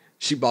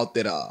 She bought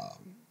that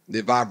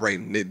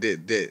vibrating,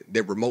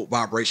 that remote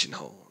vibration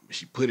home.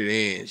 She put it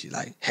in. She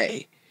like,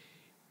 hey,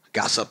 I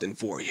got something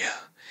for you.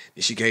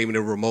 And she gave me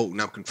the remote,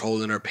 and I'm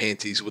controlling her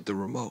panties with the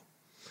remote.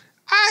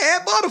 I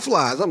had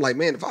butterflies. I'm like,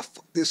 man, if I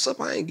fuck this up,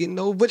 I ain't getting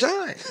no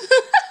vagina.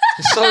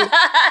 So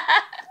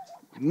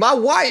my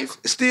wife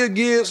still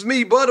gives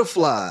me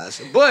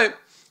butterflies, but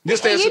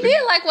this you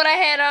did like what I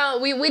had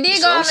on. We did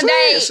go on a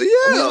date. So,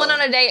 yeah. We went on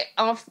a date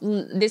on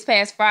this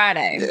past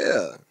Friday.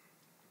 Yeah.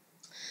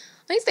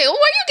 He said, well,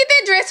 where you get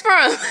that dress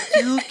from?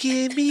 You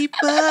give me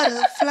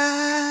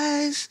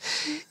butterflies,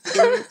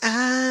 and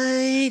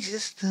I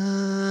just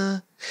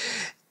want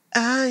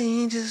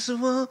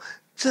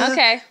to.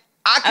 Okay.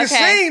 I can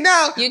sing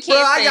now, you can't but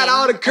I got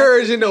all the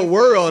courage in the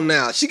world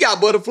now. She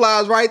got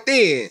butterflies right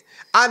then.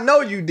 I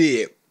know you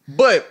did.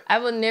 But I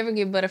will never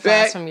get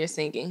butterflies from your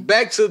singing.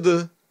 Back to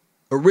the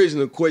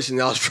original question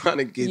I was trying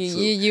to get to.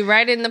 You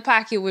right in the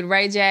pocket with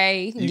Ray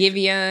J,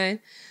 Giveon.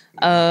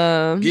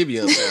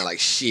 Giveon sound like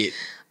shit.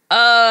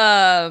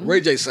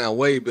 Ray J sound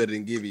way better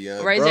than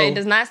Giveon. Ray J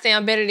does not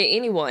sound better than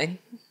anyone.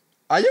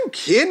 Are you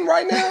kidding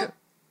right now?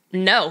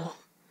 No.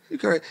 You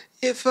correct.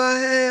 If I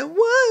had one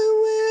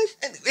wish,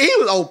 he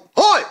was on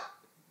point.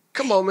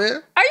 Come on,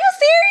 man. Are you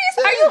serious?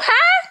 Yeah. Are you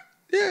high?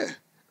 Yeah.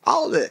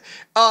 All that.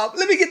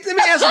 Let me answer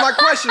my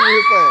question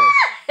real fast.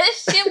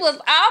 This shit was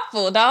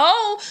awful. The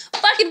whole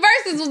fucking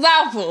Verzuz was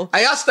awful.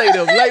 Hey, I stayed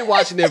up late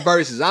watching their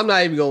Verzuz. I'm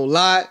not even gonna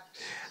lie.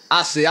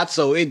 I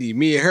told Indy,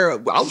 me and her,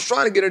 I was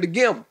trying to get her to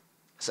gamble. I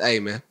said, hey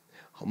man,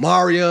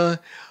 Mario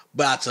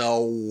about to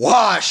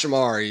wash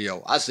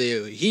Mario. I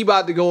said, he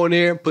about to go in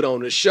there and put on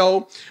the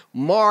show.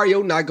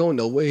 Mario not gonna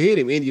know what hit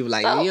him. Indy was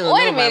like, you don't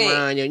wait know a minute.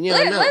 about Mario.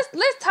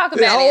 Let's talk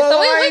about it.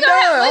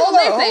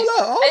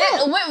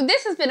 Hold on.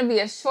 This is gonna be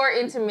a short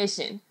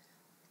intermission.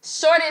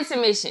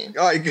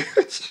 All right, good.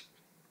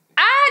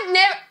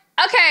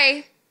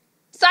 Okay.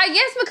 So I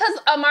guess because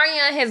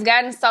Omarion has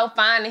gotten so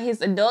fine in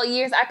his adult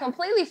years, I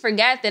completely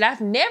forgot that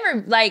I've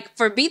never, like,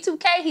 for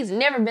B2K, he's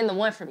never been the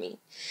one for me.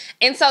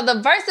 And so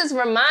the Verzuz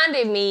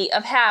reminded me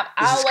of how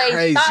I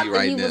always thought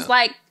that he was,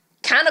 like,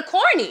 kind of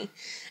corny.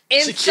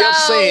 And she kept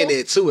saying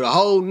that, too, the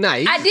whole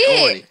night. I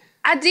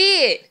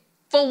did.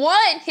 For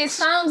one, his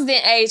songs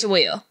didn't age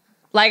well.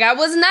 Like, I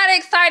was not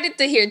excited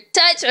to hear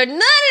Touch or none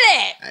of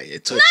that.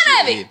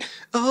 None of it.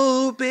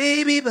 Oh,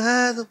 baby,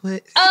 by the way.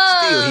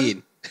 Still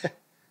hidden.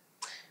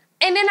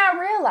 And then I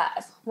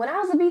realized, when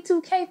I was a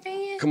B2K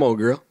fan, come on,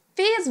 girl,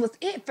 Fizz was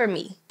it for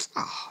me.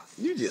 Oh,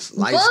 you just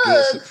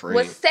light-skinned supreme.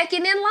 Was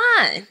second in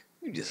line.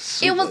 You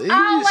just it was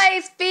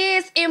always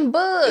Fizz and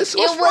Bug. What's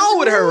wrong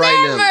with her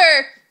right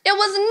now? It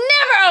was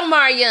never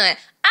Omarion.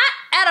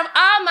 Out of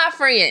all my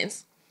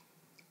friends,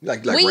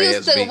 like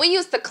we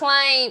used to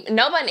claim,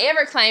 nobody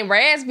ever claimed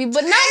Raspy,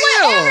 but no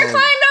one ever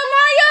claimed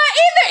Omarion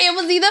either. It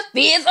was either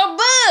Fizz or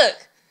Bug.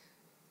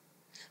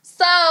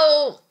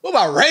 So what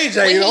about Ray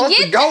J?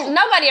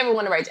 Nobody ever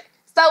wanted Ray J.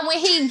 So when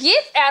he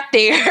gets out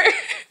there,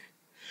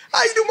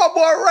 how you do my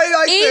boy Ray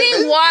like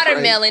eating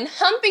watermelon,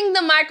 humping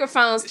the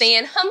microphone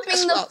stand,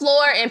 humping the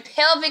floor, and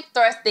pelvic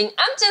thrusting,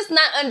 I'm just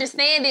not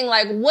understanding,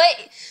 like, what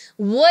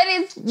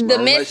is the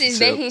message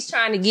that he's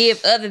trying to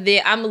give other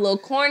than I'm a little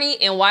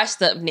corny and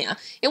washed up now.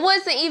 It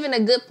wasn't even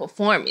a good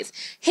performance.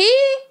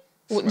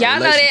 Y'all know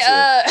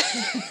that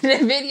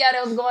that video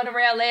that was going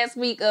around last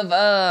week of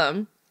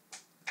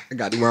I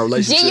got to do my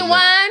relationship.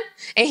 Genuine,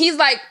 and he's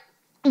like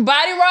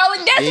body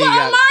rolling. That's what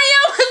Mario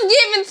was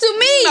giving to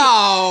me.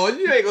 No,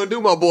 you ain't gonna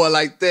do my boy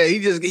like that. He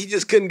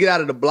just couldn't get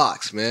out of the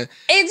blocks, man.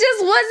 It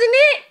just wasn't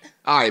it.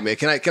 All right, man.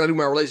 Can I do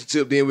my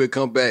relationship? Then we'll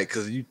come back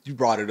because you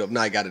brought it up.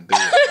 Now I got to do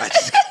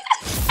it.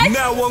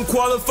 Now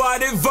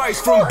unqualified advice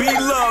from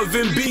B-Love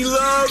and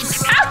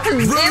B-Love's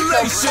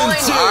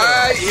relationship. All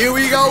right, here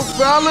we go,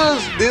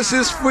 fellas. This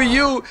is for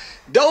you.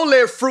 Don't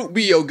let fruit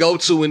be your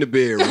go-to in the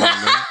bedroom,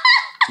 man.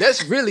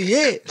 That's really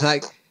it.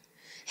 Like,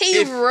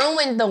 He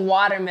ruined the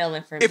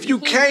watermelon for me. He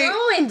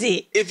ruined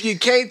it. If you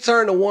can't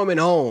turn a woman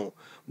on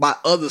by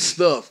other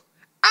stuff,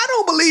 I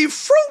don't believe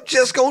fruit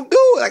just gonna do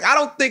it. Like, I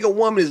don't think a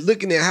woman is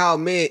looking at how a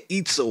man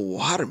eats a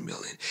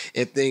watermelon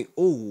and think,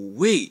 oh,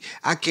 wait,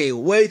 I can't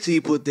wait till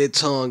he put that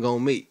tongue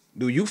on me.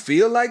 Do you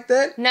feel like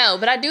that? No,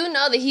 but I do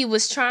know that he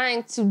was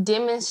trying to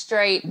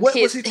demonstrate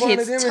his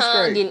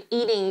tongue and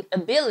eating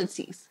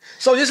abilities.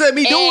 So just let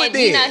me do it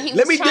then.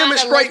 Let me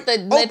demonstrate.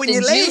 Let the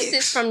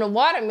juices from the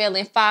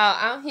watermelon fall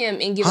on him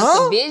and give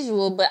us a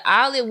visual, but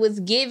all it was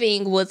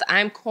giving was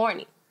I'm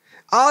corny.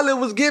 All it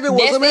was giving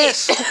was a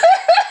mess.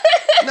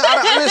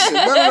 Listen,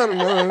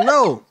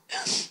 no.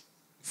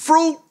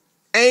 Fruit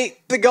ain't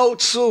the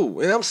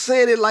go-to. And I'm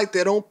saying it like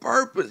that on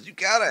purpose. You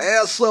gotta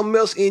have something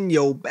else in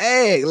your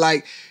bag.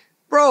 Like,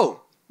 bro,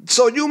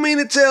 so you mean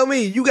to tell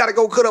me you gotta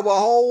go cut up a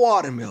whole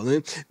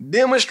watermelon,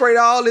 demonstrate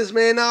all this,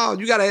 man? No,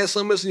 you gotta have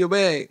something else in your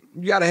bag.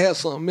 You gotta have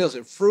something else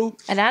in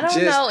fruit. And I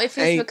don't know if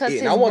it's because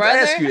his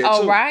brother,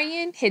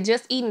 Orion, had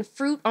just eaten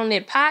fruit on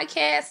that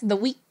podcast the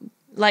week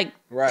prior.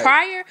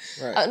 Right.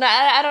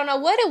 I don't know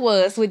what it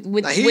was with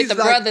the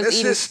brothers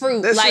eating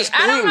fruit. Like,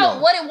 I don't know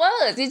what it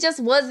was. It just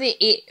wasn't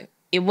it.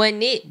 It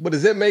wasn't it. But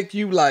does that make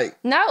you like...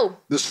 No.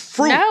 This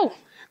fruit? No.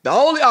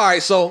 All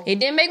right, so... It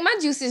didn't make my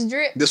juices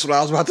drip. This is what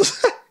I was about to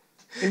say.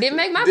 It didn't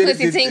make my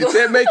pussy tingle.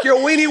 Did that make your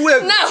weenie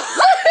wiggle?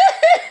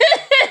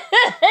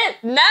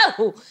 No.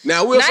 No.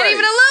 Now, we'll Not say,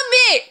 even a little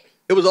bit.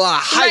 It was a lot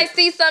of hype. You might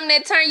see something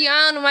that turn you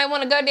on. You might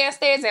want to go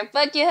downstairs and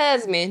fuck your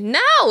husband. No,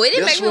 it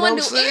didn't make me want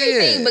to do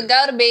anything but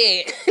go to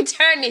bed.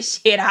 Turn this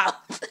shit off.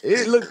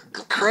 It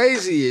looked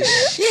crazy as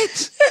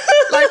shit.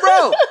 Like,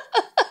 bro,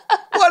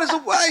 what is the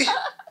way?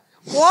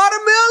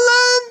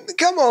 Watermelon?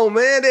 Come on,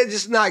 man. They're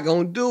just not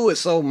going to do it.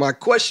 So my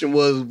question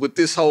was with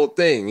this whole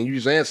thing, and you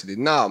just answered it.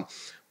 Nah.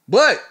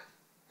 But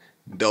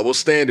double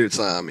standard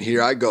time.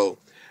 Here I go.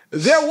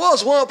 There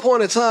was one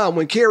point in time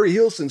when Carrie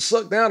Hilson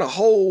sucked down a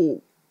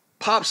whole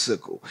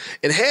popsicle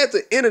and had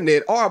the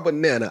internet or a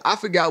banana, I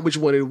forgot which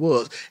one it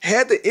was,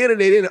 had the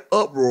internet in an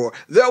uproar.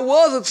 There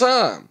was a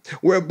time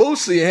where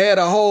Boosie had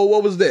a whole,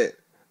 what was that?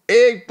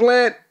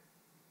 Eggplant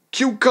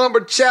cucumber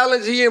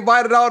challenge. He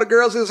invited all the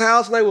girls to his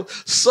house and they were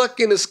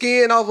sucking the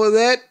skin off of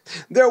that.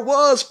 There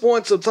was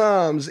points of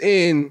times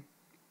in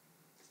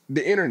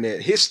the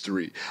internet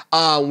history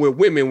where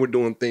women were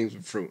doing things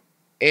with fruit.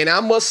 And I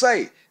must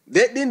say,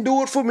 that didn't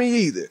do it for me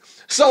either.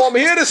 So I'm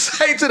here to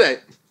say today,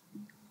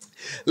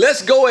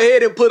 let's go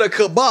ahead and put a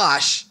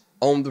kibosh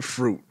on the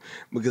fruit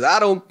because I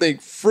don't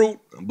think fruit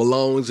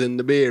belongs in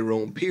the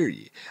bedroom,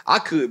 period. I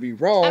could be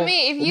wrong. I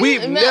mean,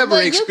 we've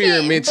never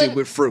experimented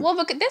with fruit. Well,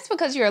 that's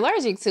because you're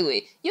allergic to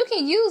it. You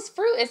can use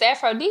fruit as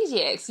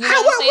aphrodisiacs. You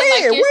know what I'm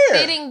saying? Like you're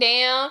sitting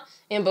down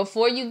and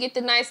before you get the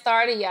night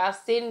started, y'all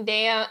sitting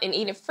down and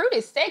eating. Fruit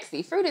is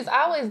sexy. Fruit is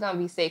always gonna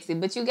be sexy,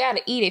 but you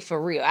gotta eat it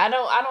for real. I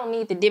don't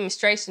need the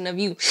demonstration of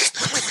you.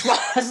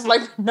 It's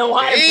like no,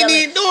 I ain't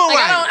even doing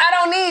right. I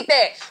don't need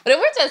that. But if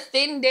we're just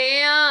sitting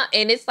down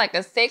and it's like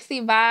a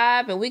sexy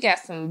vibe and we got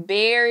some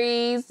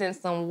berries and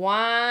some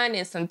wine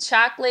and some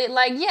chocolate,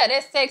 like yeah,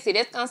 that's sexy.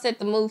 That's gonna set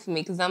the mood for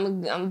me because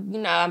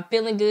I'm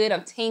feeling good.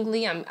 I'm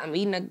tingly. I'm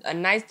eating a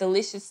nice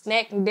delicious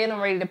snack and then I'm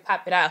ready to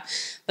pop it out.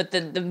 But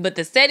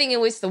the setting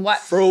in which the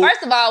fruit.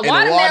 First of all,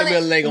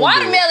 watermelon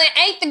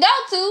ain't the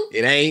go-to.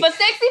 It ain't. For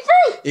sexy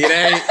fruit. It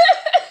ain't.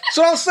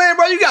 So I'm saying,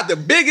 bro, you got the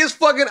biggest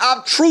fucking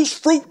obtruse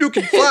fruit you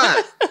can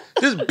find.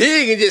 Just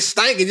big and just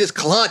stanky, just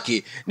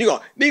clunky. You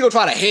gonna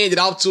try to hand it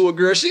off to a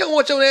girl. She don't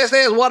want your ass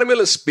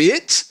watermelon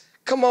spits.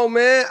 Come on,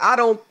 man. I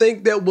don't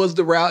think that was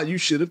the route you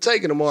should have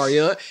taken,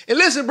 Omarion. And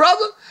listen,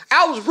 brother,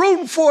 I was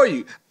rooting for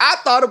you. I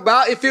thought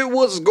about if it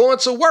was going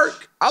to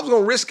work. I was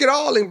going to risk it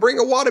all and bring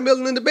a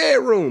watermelon in the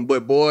bedroom.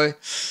 But boy,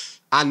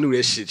 I knew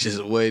that shit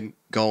just wasn't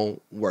going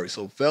to work.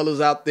 So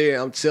fellas out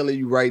there, I'm telling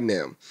you right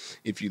now,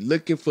 if you're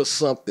looking for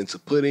something to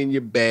put in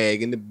your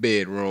bag in the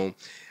bedroom,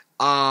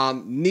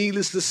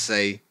 needless to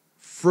say,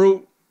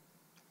 fruit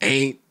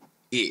ain't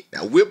it.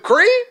 Now, whipped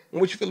cream?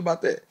 What you feel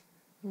about that?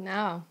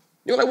 No.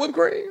 You don't like whipped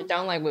cream? I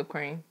don't like whipped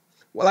cream.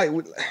 Well, I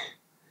do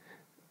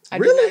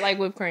not like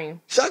whipped cream.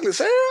 Chocolate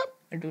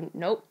syrup?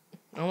 Nope.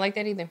 I don't like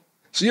that either.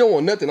 So you don't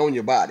want nothing on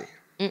your body?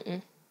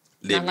 Mm-mm.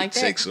 Let me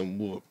take some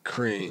whipped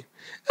cream.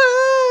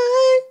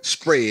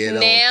 Spray it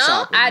on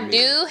top of I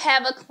do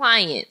have a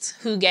client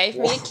who gave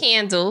me a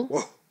candle.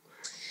 Whoa.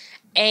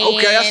 And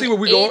okay, I see where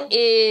we're going. It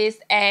is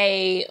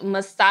a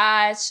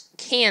massage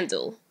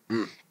candle.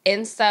 Mm.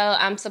 And so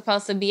I'm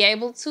supposed to be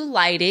able to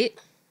light it,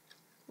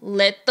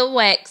 let the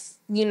wax,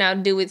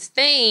 do its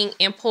thing,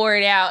 and pour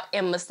it out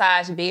and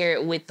massage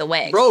beard with the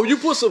wax. Bro, you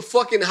put some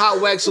fucking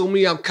hot wax on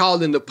me, I'm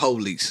calling the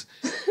police.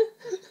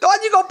 Why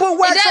you gonna put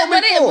wax on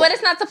me for? But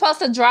it's not supposed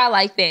to dry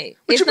like that.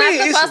 It's not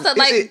supposed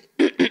to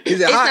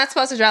Is it hot? It's not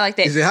supposed to dry like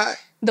that. Is it hot?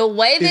 The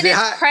way that it's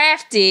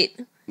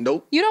crafted.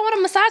 Nope. You don't want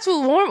to massage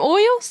with warm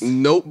oils?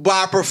 Nope.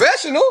 By a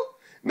professional.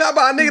 Not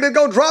by a nigga that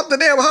go drop the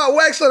damn hot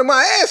wax under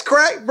my ass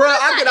crack, bro.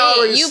 I can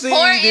already see this. You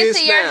pour it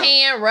into your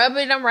hand, rub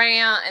it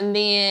around, and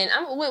then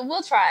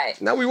we'll try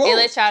it. No, we won't. And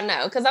let y'all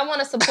know. Because I want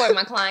to support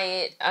my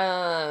client.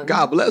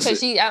 God bless her.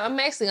 Because I'm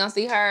actually going to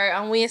see her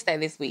on Wednesday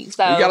this week.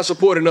 So you got to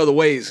support in other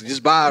ways.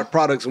 Just buy our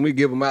products and we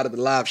give them out at the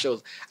live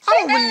shows.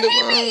 Listen,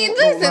 he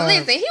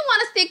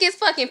want to stick his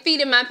fucking feet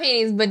in my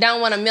panties, but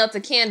don't want to melt a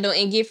candle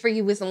and get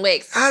freaky with some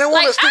wax. I don't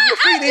want to stick your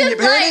feet in your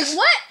panties.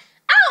 What?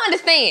 I don't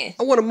understand.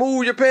 I want to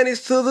move your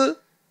panties to the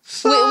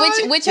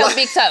side. With your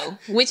big toe.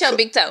 With your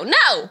big toe.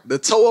 No. The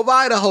toe of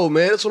Idaho,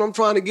 man. That's what I'm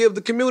trying to give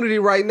the community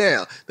right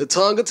now. The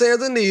tongue of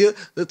Tanzania,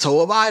 the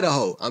toe of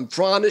Idaho. I'm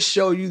trying to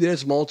show you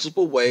there's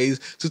multiple ways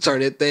to turn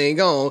that thing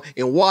on,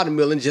 and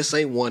watermelon just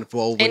ain't one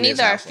for over. And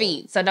neither are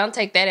feet, so don't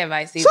take that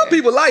advice either. Some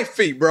people like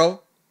feet,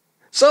 bro.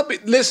 Some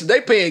people, listen, they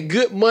paying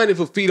good money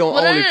for feet on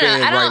OnlyFans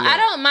right now. I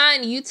don't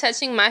mind you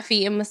touching my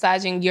feet and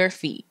massaging your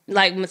feet.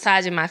 Like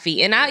massaging my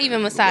feet. And I'll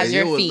even massage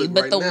your feet.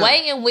 But the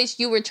way in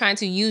which you were trying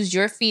to use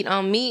your feet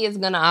on me is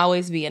going to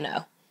always be a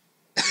no.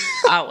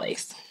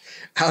 Always.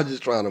 I was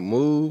just trying to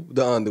move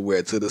the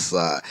underwear to the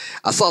side.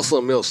 I saw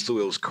something else too.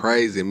 It was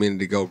crazy a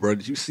minute ago, bro.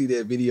 Did you see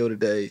that video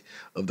today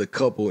of the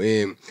couple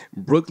in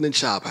Brooklyn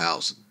Chop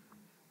House?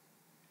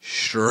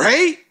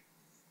 Straight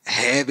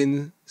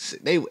having,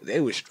 they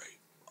were straight.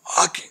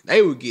 Okay,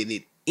 they were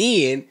getting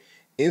it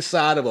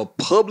inside of a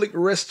public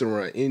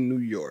restaurant in New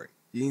York.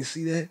 You didn't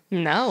see that?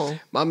 No.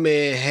 My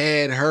man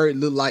had her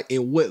look like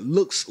in what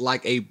looks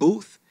like a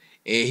booth,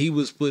 and he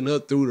was putting her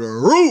through the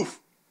roof.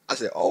 I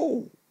said,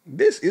 oh,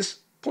 this is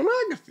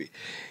pornography.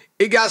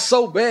 It got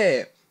so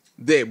bad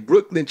that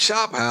Brooklyn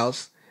Chop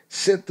House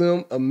sent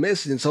them a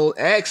message and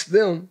asked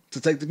them to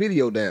take the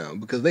video down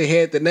because they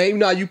had the name.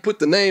 Now you put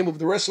the name of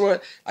the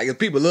restaurant. Like if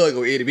people love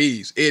go Eddie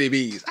B's. Eddie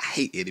B's. I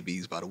hate Eddie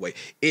B's, by the way.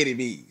 Eddie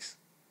B's.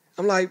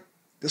 I'm like,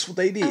 that's what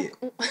they did.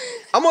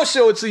 I'm gonna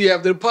show it to you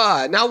after the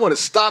pod. Now I want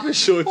to stop and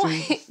show it to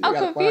you.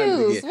 I'm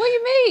confused. What do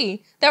you mean?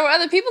 There were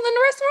other people in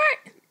the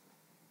restaurant?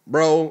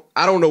 Bro,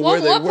 I don't know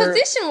where they were. What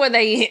position were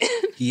they in?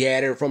 He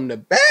had her from the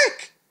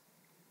back.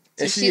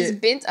 So she's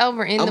bent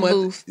over in the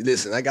booth.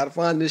 Listen, I gotta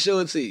find this, show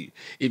it to you.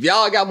 If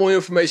y'all got more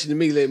information than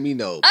me, let me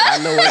know. But I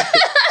know I'm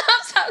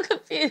so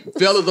confused.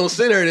 Fellas don't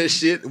send her that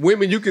shit.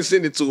 Women, you can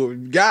send it to her.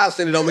 Guys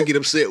send it, I'm gonna get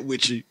upset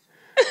with you.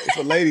 If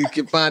a lady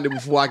can find it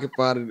before I can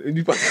find it,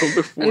 you about to go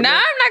look for it. No,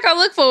 I'm not gonna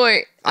look for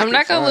it. I'm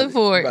not gonna look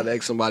for it. You about to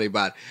ask somebody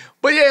about it.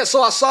 But yeah,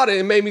 so I saw that and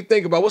it made me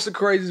think about what's the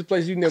craziest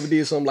place you never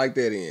did something like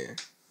that in?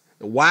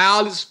 The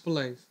wildest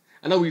place.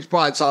 I know we've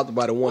probably talked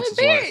about it once or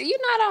twice. You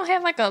know, I don't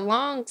have like a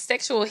long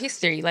sexual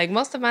history. Like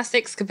most of my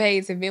sex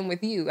capades have been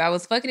with you. I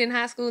was fucking in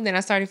high school, and then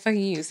I started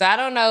fucking you. So I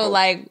don't know,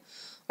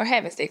 or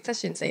having sex. I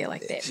shouldn't say it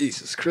like that.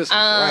 Jesus Christmas,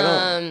 right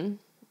on.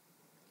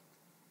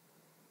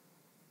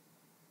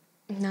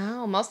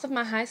 No, most of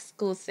my high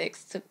school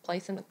sex took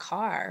place in the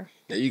car.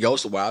 There you go.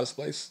 It's the wildest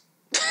place.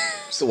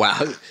 It's the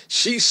wild.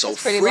 She's so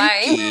freaky.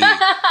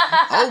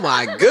 Oh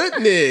my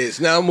goodness!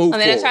 Now move.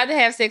 And then I tried to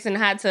have sex in the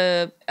hot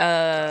tub,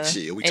 and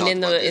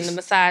in the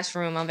massage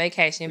room on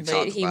vacation.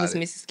 But he was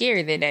Mrs.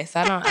 Scary that day,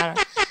 so I don't,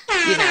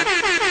 you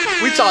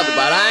know. We talked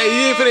about it. You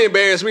ain't finna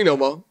embarrass me no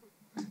more.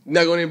 You're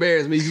not gonna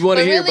embarrass me. If you want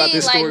to hear about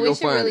this story, go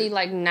find it. We should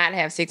really not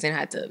have sex in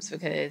hot tubs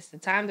because the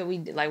time that we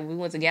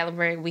went to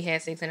Gallenberg, we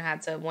had sex in a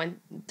hot tub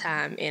one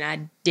time, and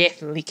I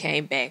definitely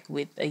came back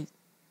with a.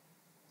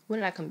 What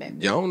did I come back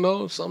with? You don't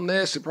know. Something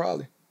nasty,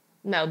 probably.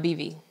 No,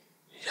 BV.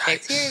 Yikes.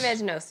 Bacteria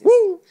vaginosis.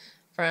 Woo!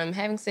 From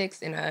having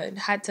sex in a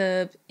hot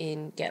tub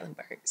in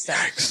Gatlinburg. So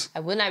Yikes. I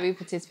will not be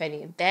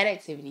participating in that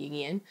activity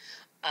again.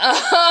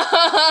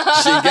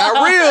 She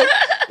got real.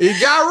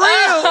 It got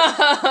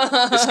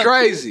real. It's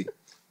crazy.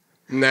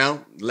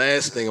 Now,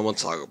 last thing I want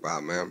to talk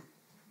about, man.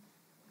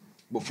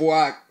 Before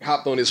I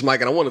hopped on this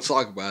mic, and I want to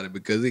talk about it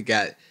because it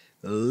got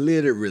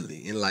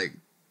literally in like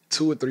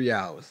 2 or 3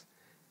 hours.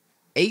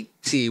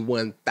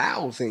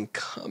 81,000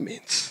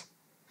 comments.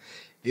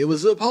 It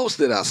was a post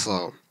that I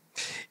saw,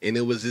 and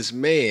it was this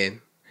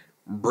man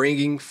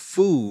bringing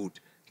food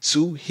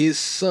to his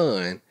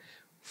son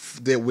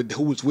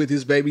who was with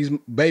his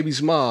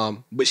baby's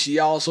mom, but she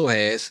also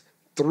has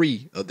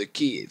 3 other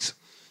kids.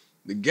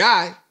 The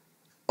guy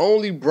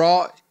only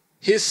brought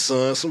his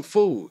son some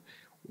food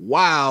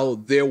while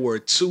there were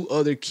 2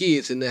 other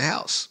kids in the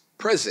house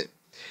present.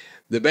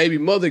 The baby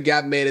mother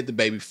got mad at the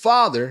baby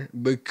father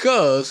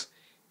because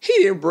he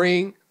didn't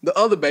bring the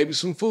other baby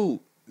some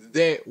food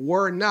that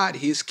were not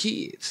his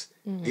kids.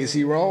 Is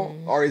he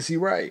wrong or is he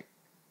right?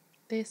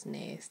 That's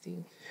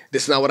nasty.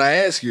 That's not what I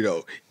ask you,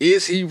 though.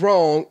 Is he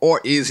wrong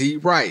or is he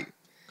right?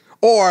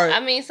 Or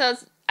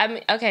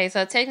okay,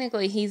 so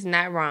technically he's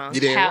not wrong.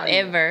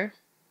 However,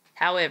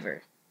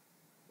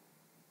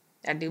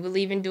 I do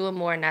believe in doing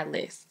more, not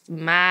less.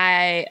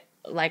 My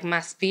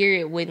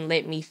spirit wouldn't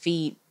let me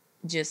feed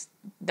just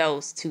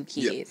those 2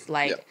 kids.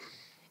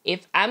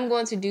 If I'm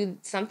going to do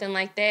something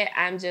like that,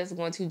 I'm just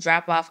going to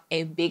drop off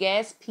a big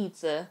ass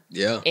pizza.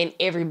 Yeah. And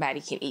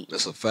everybody can eat.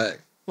 That's a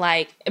fact.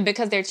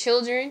 Because they're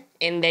children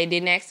and they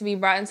didn't ask to be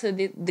brought into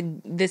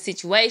the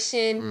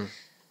situation.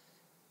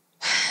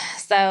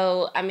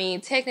 So, I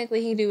mean,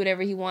 technically, he can do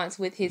whatever he wants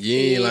with his You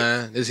kids. ain't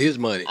lying. It's his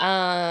money.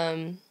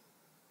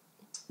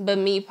 But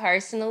me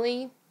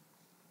personally,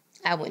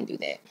 I wouldn't do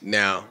that.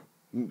 Now,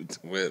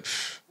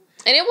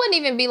 And it wouldn't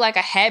even be like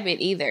a habit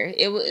either.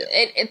 It would.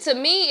 It to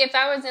me, if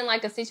I was in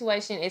like a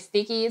situation as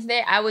sticky as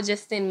that, I would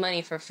just send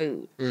money for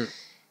food.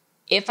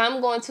 If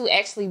I'm going to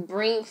actually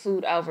bring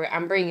food over,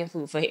 I'm bringing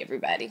food for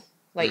everybody.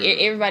 Like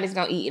everybody's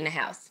gonna eat in the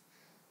house.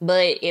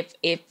 But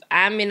if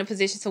I'm in a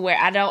position to where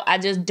I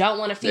just don't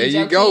want to feed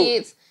your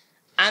kids,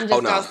 I'm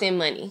just gonna send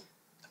money.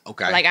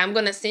 Okay. Like I'm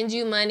gonna send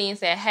you money and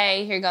say,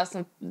 hey, here goes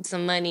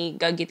some money.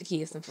 Go get the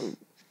kids some food.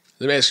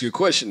 Let me ask you a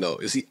question though: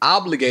 is he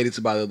obligated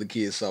to buy the other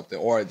kids something,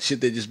 or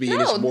should they just be in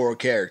his moral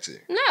character?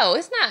 No,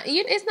 it's not.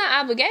 It's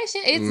not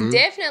obligation. It's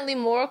definitely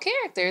moral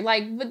character.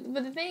 Like, but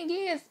the thing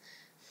is,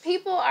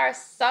 people are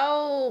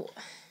so.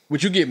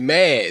 Would you get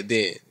mad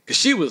then? Because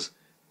she was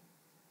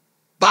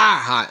fire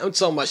hot. I'm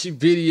talking about she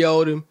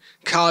videoed him,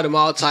 called him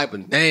all type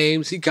of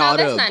names. He called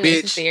her a bitch. That's not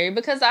necessary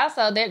because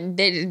also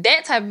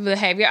that type of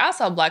behavior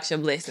also blocks your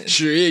blessings.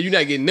 Sure, yeah, you're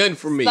not getting nothing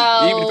from me,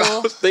 even if I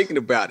was thinking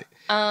about it.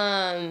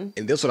 And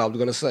that's what I was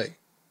gonna say.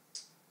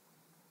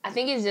 I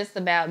think it's just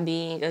about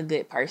being a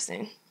good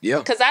person. Yeah.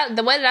 Because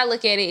the way that I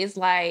look at it is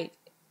like,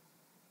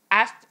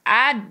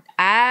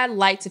 I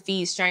like to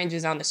feed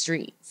strangers on the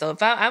street. So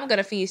if I'm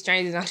gonna feed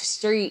strangers on the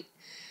street,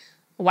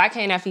 why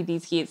can't I feed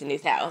these kids in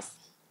this house?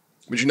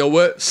 But you know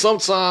what?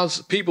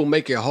 Sometimes people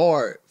make it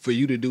hard for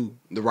you to do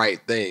the right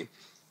thing.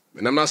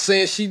 And I'm not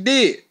saying she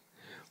did,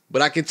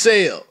 but I can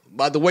tell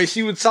by the way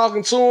she was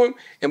talking to him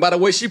and by the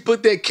way she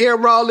put that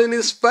camera all in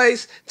his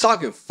face,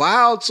 talking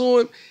foul to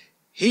him,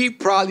 he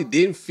probably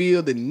didn't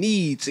feel the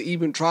need to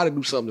even try to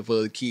do something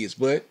for the kids.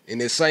 But in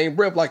that same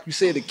breath, like you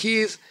said, the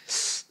kids,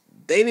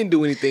 they didn't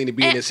do anything to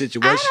be in that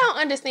situation. I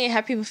don't understand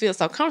how people feel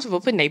so comfortable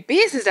putting their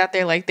business out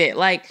there like that.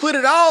 Like, put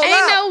it all ain't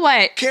out. No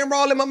what? Camera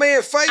all in my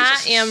man's face.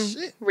 I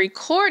am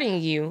recording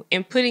you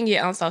and putting it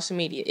on social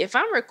media. If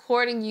I'm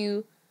recording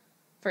you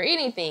for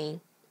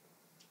anything,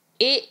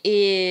 it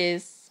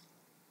is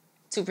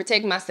to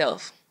protect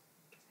myself.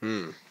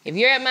 If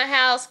you're at my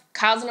house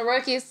causing a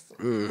ruckus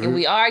and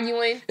we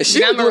arguing, and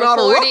she was doing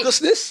all the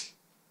ruckusness,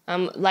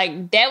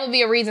 like that would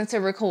be a reason to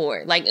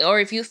record. Like, or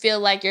if you feel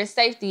like your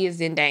safety is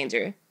in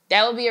danger,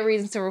 that would be a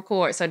reason to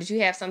record so that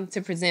you have something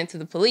to present to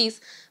the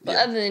police. But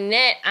other than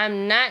that,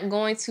 I'm not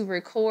going to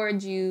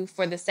record you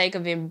for the sake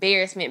of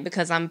embarrassment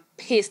because I'm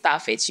pissed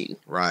off at you.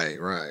 Right.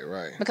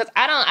 Because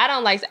I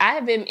don't like. I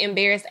have been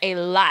embarrassed a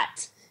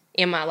lot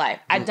in my life.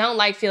 I don't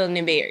like feeling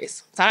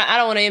embarrassed. So I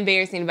don't want to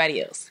embarrass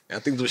anybody else. I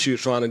think that's what she was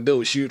trying to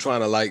do. She was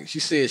trying to, like, she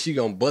said she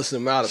gonna bust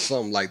him out or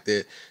something like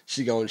that.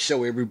 She gonna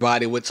show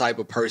everybody what type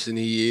of person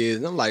he is.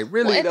 And I'm like,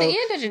 really? Well, at the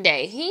end of the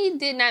day, he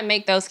did not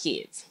make those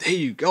kids. There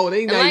you go.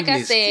 They not like even I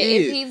his said,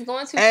 kids. if he's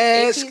going to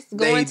ask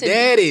their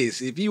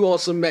daddies if you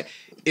want some.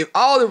 If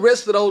all the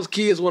rest of those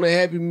kids want a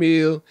Happy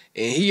Meal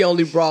and he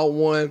only brought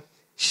one,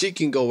 she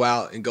can go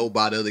out and go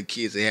buy the other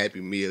kids a Happy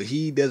Meal.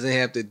 He doesn't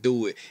have to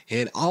do it.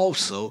 And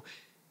also,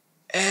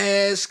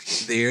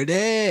 ask their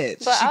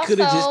dads. But she could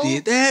have just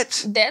did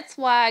that. That's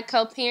why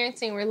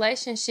co-parenting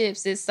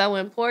relationships is so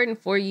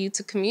important for you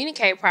to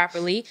communicate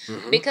properly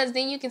because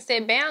then you can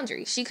set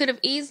boundaries. She could have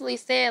easily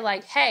said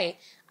like, hey,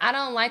 I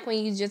don't like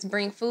when you just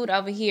bring food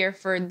over here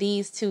for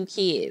these two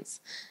kids.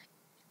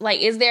 Like,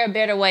 is there a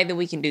better way that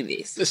we can do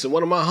this? Listen,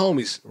 one of my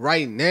homies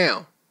right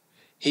now,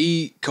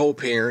 he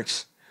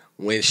co-parents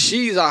when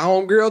she's our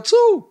homegirl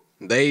too.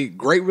 They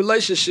great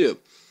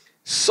relationship.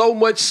 So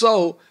much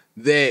so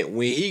that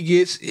when he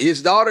gets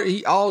his daughter,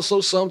 he also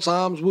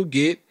sometimes will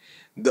get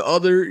the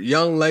other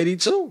young lady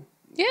too.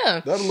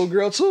 Yeah. The other little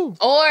girl too.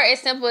 Or as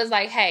simple as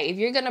like, hey, if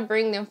you're going to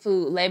bring them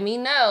food, let me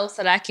know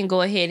so that I can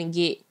go ahead and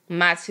get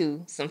my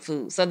two some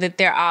food so that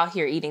they're all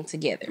here eating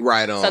together.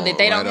 Right on. So that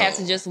they don't have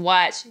to just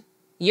watch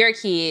your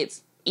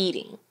kids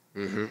eating.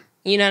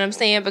 You know what I'm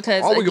saying?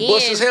 Because we can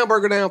bust this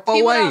hamburger down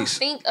 4 ways. Don't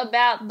think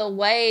about the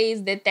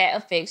ways that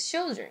affects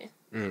children.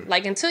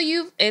 Like until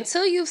you've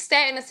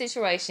sat in a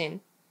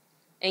situation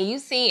and you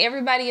seen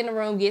everybody in the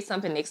room get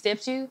something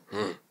except you,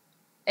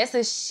 that's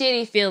a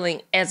shitty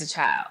feeling as a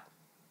child.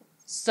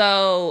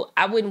 So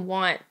I wouldn't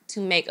want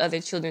to make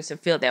other children to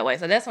feel that way.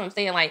 So that's what I'm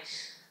saying. Like,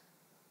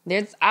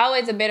 there's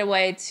always a better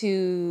way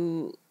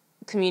to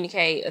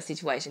communicate a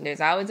situation.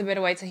 There's always a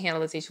better way to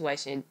handle a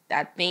situation.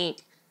 I think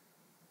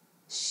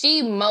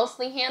she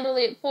mostly handled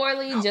it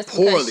poorly just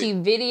because she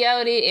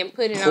videoed it and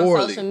put it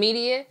on social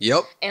media.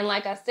 Yep. And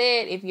like I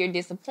said, if you're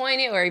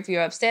disappointed or if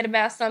you're upset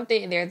about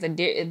something, there's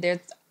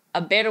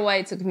a better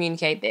way to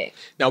communicate that.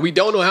 Now, we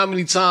don't know how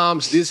many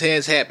times this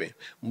has happened,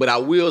 but I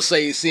will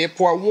say it's in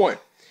part 1.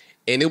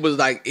 And it was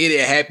like it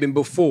had happened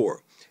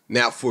before.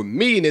 Now, for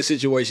me in this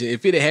situation,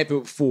 if it had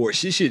happened before,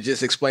 she should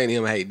just explain to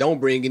him, hey, don't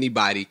bring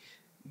anybody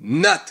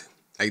nothing.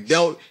 Like,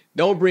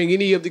 don't bring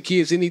any of the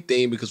kids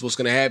anything because what's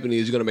going to happen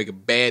is you're going to make a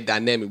bad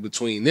dynamic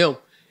between them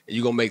and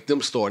you're going to make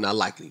them start not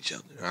liking each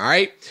other. All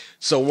right?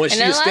 So once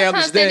she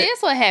established that, is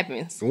what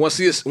happens. Once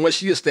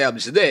she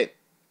established that,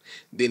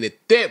 then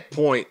at that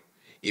point,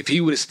 If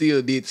he would have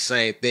still did the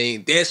same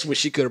thing, that's when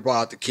she could have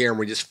brought out the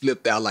camera and just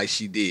flipped out like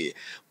she did.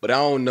 But I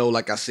don't know,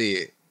 like I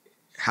said,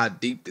 how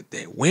deep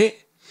that went.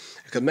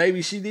 Because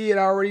maybe she did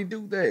already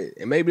do that.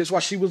 And maybe that's why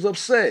she was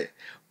upset.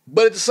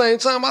 But at the same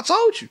time, I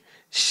told you,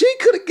 she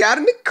could have got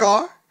in the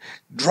car,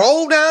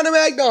 drove down to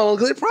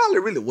McDonald's, because it probably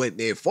really wasn't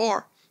that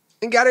far,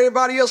 and got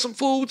everybody else some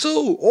food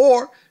too.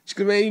 Or she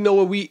could, man, you know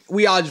what, we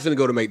all just finna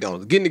go to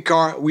McDonald's. Get in the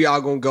car, we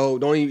all gonna go.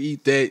 Don't even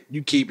eat that.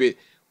 You keep it.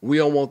 We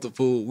don't want the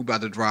food. We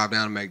about to drive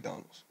down to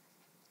McDonald's.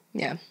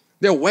 Yeah.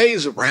 There are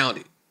ways around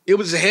it. It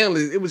was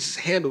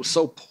handled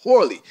so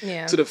poorly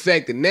to the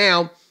fact that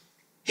now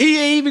he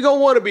ain't even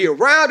gonna want to be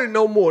around it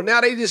no more.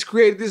 Now they just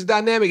created this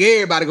dynamic.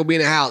 Everybody gonna be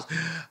in the house.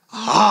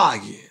 Yeah.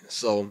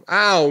 So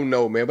I don't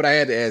know, man, but I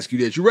had to ask you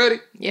this. You ready?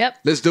 Yep.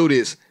 Let's do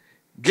this.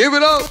 Give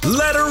it up.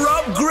 Let her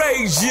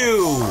upgrade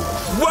you.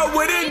 What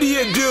would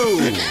India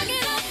do?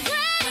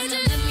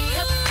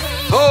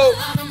 Oh,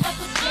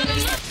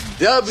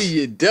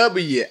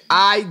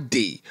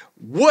 WWID.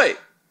 What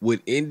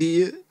would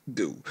India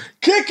do?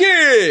 Kick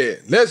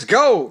it. Let's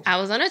go. I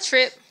was on a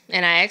trip,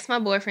 and I asked my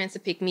boyfriend to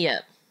pick me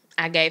up.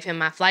 I gave him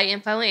my flight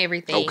info and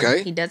everything.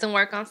 Okay. He doesn't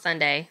work on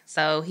Sunday,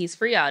 so he's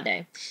free all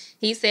day.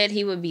 He said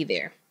he would be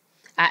there.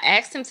 I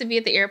asked him to be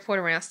at the airport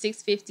around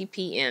 6:50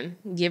 p.m.,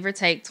 give or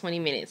take 20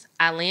 minutes.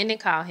 I land and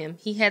call him.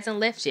 He hasn't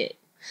left yet.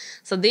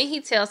 So then he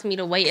tells me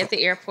to wait at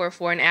the airport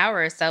for an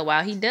hour or so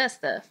while he does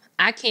stuff.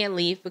 I can't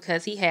leave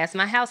because he has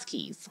my house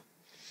keys.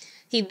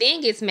 He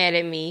then gets mad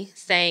at me,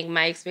 saying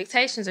my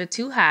expectations are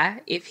too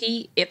high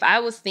if I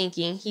was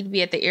thinking he'd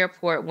be at the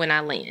airport when I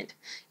land.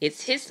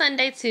 It's his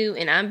Sunday too,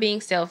 and I'm being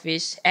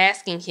selfish,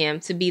 asking him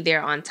to be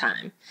there on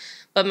time.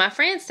 But my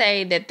friends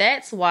say that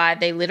that's why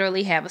they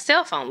literally have a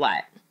cell phone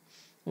lot.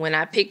 When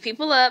I pick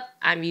people up,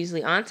 I'm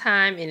usually on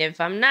time, and if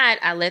I'm not,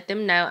 I let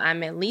them know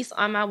I'm at least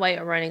on my way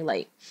or running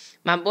late.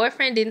 My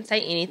boyfriend didn't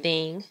say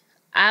anything.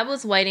 I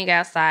was waiting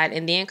outside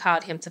and then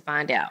called him to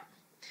find out.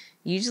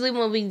 Usually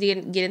when we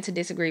get into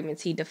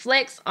disagreements, he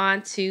deflects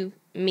onto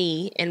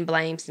me and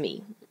blames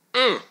me.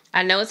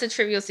 I know it's a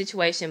trivial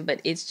situation,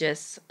 but it's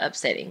just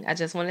upsetting. I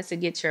just wanted to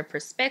get your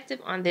perspective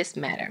on this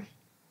matter.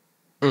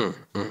 I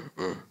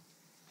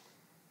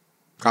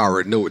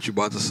already know what you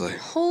about to say.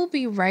 Who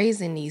be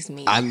raising these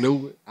men? I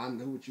knew it. I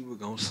knew what you were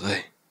going to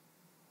say.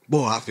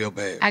 Boy, I feel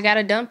bad. I got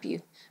to dump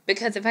you.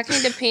 Because if I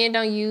can't depend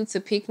on you to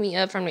pick me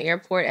up from the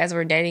airport as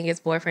we're dating as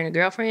boyfriend and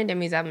girlfriend, that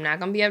means I'm not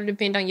going to be able to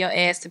depend on your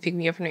ass to pick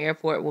me up from the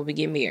airport when we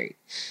get married.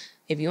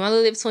 If you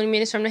only live 20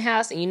 minutes from the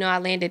house and you know I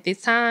land at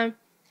this time,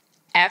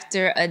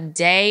 after a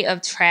day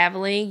of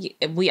traveling,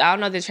 we all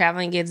know that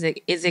traveling is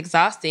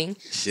exhausting.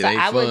 Shit so ain't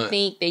I fun. would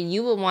think that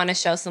you would want to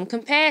show some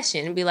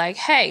compassion and be like,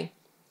 hey,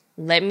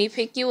 let me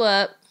pick you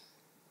up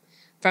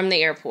from the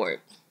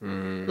airport.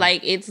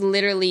 Like, it's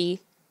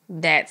literally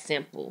that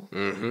simple.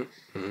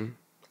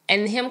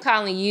 And him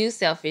calling you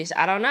selfish,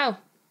 I don't know.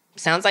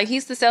 Sounds like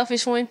he's the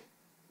selfish one.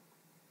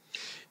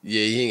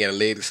 Yeah, he ain't got a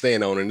leg to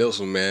stand on in this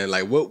one, man.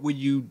 Like, what were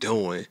you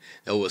doing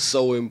that was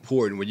so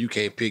important when you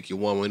can't pick your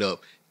woman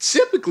up?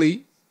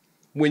 Typically,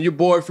 when your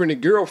boyfriend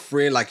and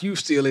girlfriend, like, you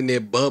still in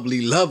that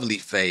bubbly, lovely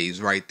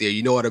phase right there.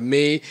 You know what I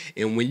mean?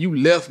 And when you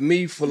left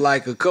me for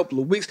like a couple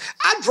of weeks,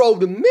 I drove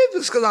to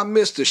Memphis because I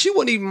missed her. She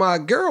wasn't even my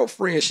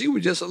girlfriend. She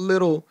was just a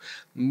little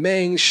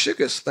main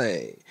sugar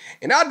thing.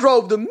 And I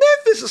drove to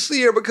Memphis to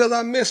see her because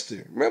I missed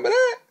her. Remember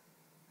that?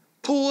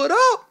 Pull it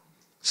up.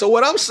 So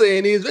what I'm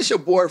saying is, that's your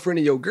boyfriend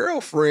and your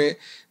girlfriend.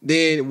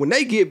 Then when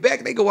they get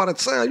back, they go out of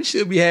town, you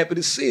should be happy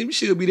to see them. You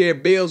should be there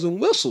bells and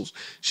whistles.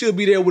 Should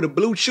be there with a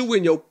blue chew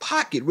in your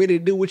pocket, ready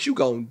to do what you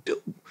gonna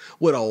do,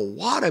 with a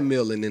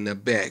watermelon in the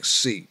back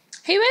seat.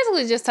 He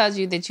basically just told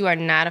you that you are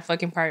not a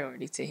fucking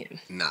priority to him.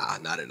 Nah,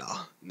 not at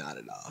all. Not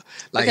at all.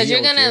 Like, because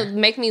you're going to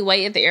make me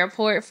wait at the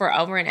airport for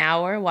over an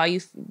hour while you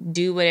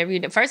do whatever you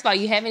do. First of all,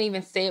 you haven't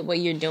even said what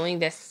you're doing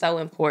that's so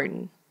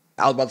important.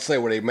 I was about to say,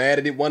 were they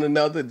mad at one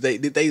another?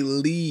 Did they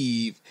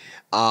leave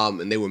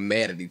and they were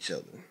mad at each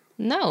other?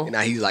 No. And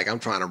now he's like, I'm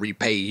trying to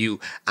repay you.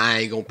 I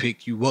ain't going to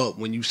pick you up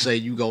when you say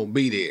you going to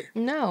be there.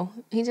 No.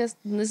 This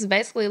is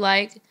basically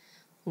like,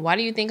 why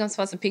do you think I'm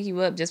supposed to pick you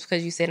up just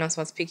because you said I'm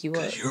supposed to pick you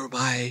up? Because you're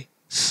my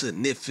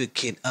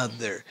significant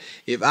other.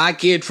 If I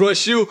can't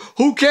trust you,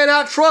 who can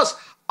I trust?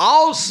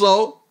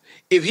 Also,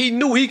 if he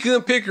knew he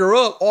couldn't pick her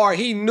up or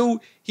he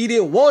knew he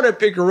didn't want to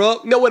pick her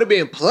up, you know what would have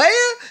been player?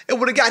 It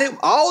would have got him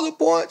all the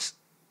points.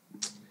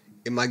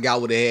 And my guy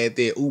would have had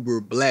that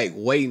Uber Black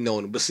waiting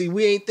on him. But see,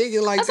 we ain't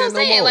thinking like That's that what I'm no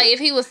saying. more. Like, if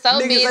he was so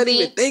Niggas busy, ain't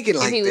even thinking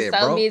like if he was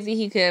that, so bro. busy,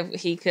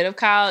 he could have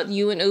called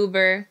you an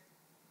Uber.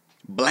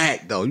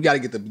 Black though, you got to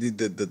get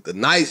the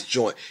nice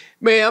joint,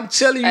 man. I'm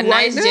telling you, A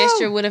right nice now,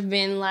 gesture would have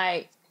been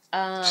like,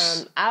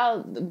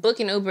 I'll book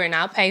an Uber and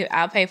I'll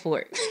pay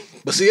for it.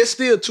 But see, it's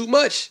still too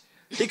much.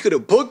 He could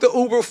have booked the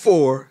Uber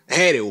for her,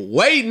 had it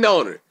waiting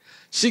on her.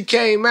 She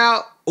came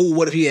out. Oh,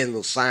 what if he had a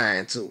little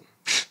sign too?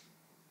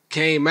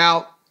 Came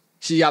out.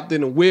 She hopped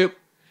in the whip,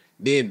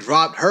 then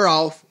dropped her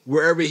off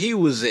wherever he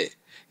was at.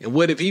 And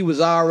what if he was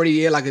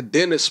already at like a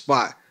dinner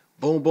spot?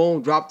 Boom,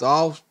 boom, dropped her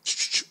off,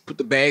 put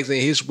the bags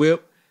in his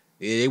whip,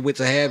 Yeah, they went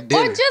to have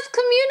dinner. Or just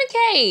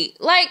communicate.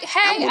 Like,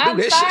 hey, I I'm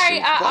would do that sorry,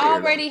 shit. I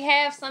already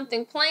have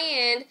something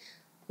planned,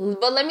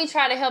 but let me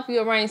try to help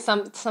you arrange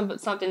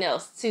something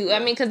else too. Yeah. I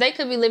mean, because they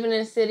could be living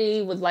in a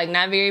city with like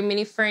not very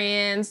many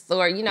friends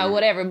or, you know,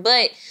 whatever,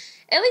 but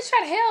at least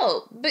try to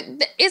help. But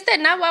is that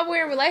not why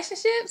we're in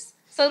relationships?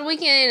 So that we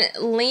can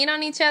lean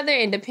on each other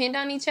and depend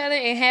on each other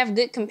and have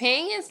good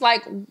companions?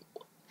 Like,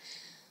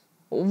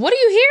 what are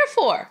you here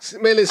for?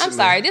 Man, listen, I'm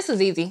sorry, this was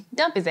easy.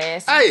 Dump his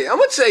ass. Hey, I'm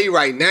going to tell you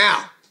right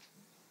now.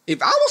 If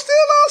I was still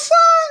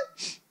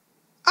outside,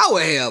 I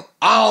would have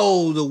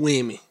all the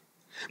women.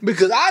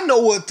 Because I know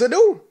what to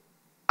do.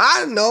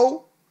 I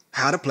know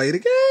how to play the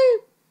game.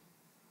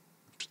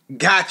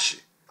 Gotcha.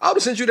 I would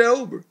have sent you that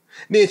Uber.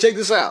 Then check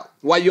this out.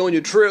 While you're on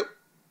your trip,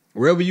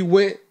 wherever you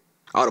went,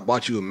 I would have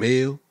bought you a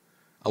meal.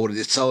 I would have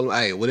just told them,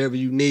 hey, whatever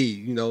you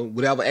need, you know,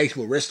 whatever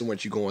actual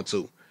restaurant you're going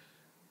to,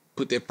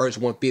 put that first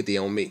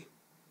 $150 on me.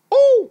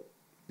 Oh,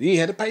 you ain't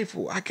had to pay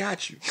for it. I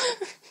got you.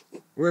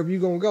 Wherever you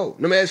gonna go.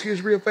 Let me ask you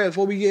this real fast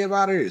before we get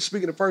out of here.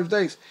 Speaking of first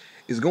dates,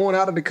 is going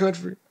out of the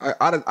country,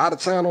 out of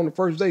town on the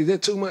first date, is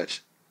that too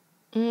much?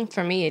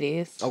 For me, it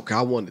is. Okay,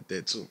 I wanted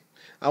that too.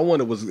 I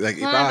wanted was like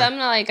if I'm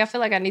not like I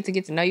feel like I need to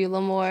get to know you a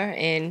little more,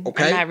 and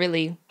I'm not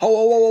really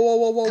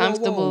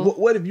comfortable.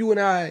 What if you and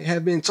I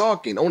have been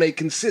talking on a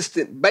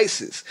consistent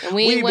basis? And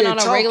we went on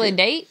a regular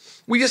date?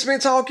 We just been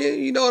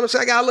talking, you know what I'm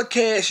saying? I got a little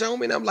cash on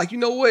me, and I'm like, you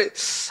know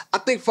what? I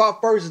think for our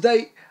first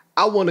date,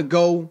 I want to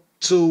go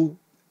to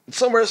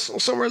somewhere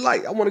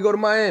light. I want to go to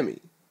Miami.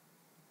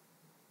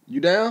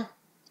 You down?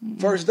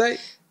 First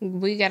date?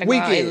 We gotta go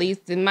at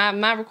least.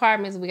 My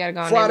requirements. We gotta go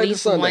on Friday at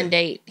least one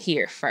date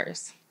here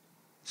first.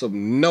 So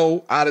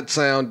no out of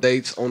town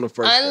dates on the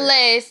first date.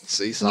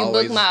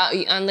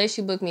 Unless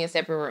you book me a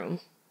separate room.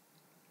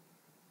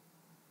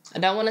 I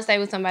don't want to stay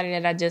with somebody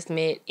that I just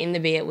met in the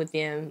bed with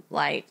them.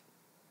 Like,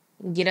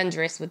 get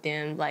undressed with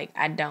them. Like,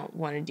 I don't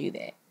want to do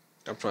that.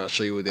 I'm trying to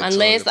show you what that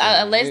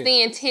unless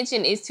the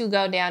intention is to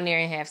go down there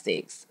and have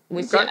sex,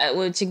 which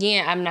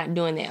again, I'm not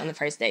doing that on the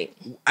first date.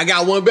 I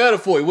got one better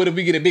for you. What if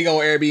we get a big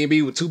old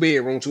Airbnb with 2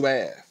 bedrooms, 2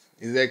 baths?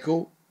 Is that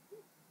cool?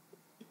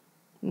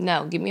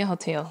 No, give me a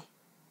hotel.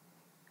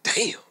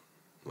 Damn.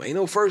 Well, ain't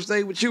no first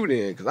date with you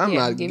then, because I'm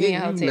not getting you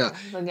now.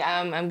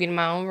 I'm getting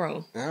my own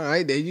room. All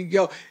right, there you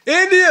go.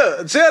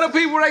 India, tell the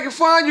people where they can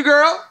find you,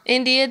 girl.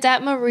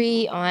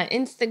 India.Marie on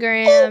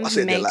Instagram.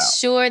 Make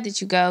sure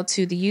that you go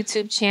to the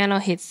YouTube channel,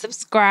 hit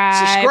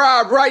subscribe.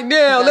 Subscribe right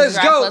now. Let's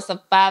go. Drop us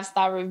a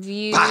 5-star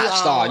review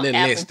on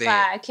Apple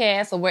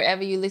Podcasts or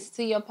wherever you listen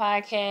to your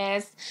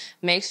podcast.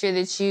 Make sure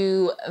that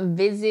you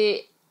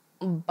visit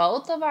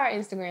both of our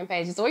Instagram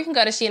pages, or you can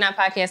go to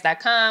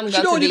sheandipodcast.com,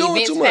 go to the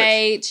events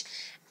page.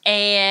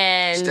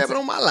 And stepping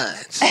on my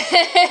lines.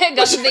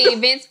 Go to the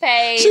events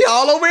page. She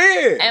all over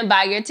here. And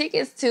buy your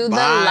tickets to the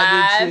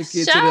live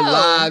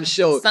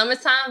show.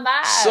 Summertime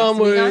vibes.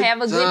 We're going to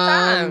have a good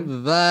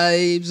time.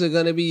 Vibes are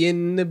going to be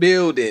in the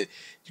building.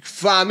 You can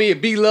find me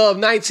at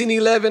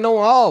BeLove1911 on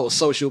all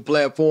social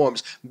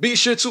platforms. Be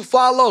sure to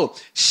follow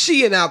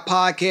She and I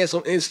Podcast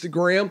on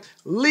Instagram.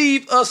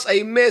 Leave us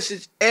a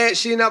message at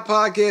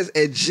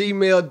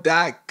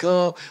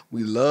sheandipodcast@gmail.com.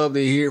 We love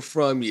to hear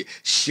from you.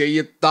 Share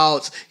your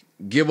thoughts.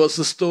 Give us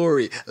a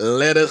story.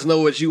 Let us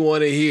know what you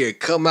want to hear.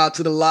 Come out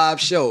to the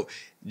live show,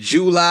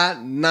 July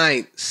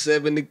 9th,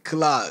 7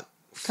 o'clock.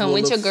 Come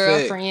with your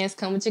girlfriends.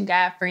 Come with your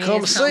guy friends.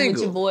 Come with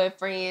your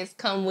boyfriends.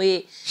 Come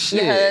with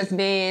your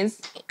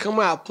husbands. Come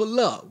out, pull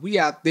up. We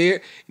out there.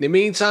 In the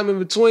meantime, in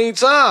between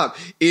time,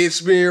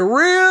 it's been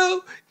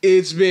real.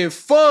 It's been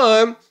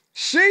fun.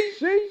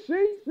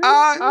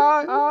 I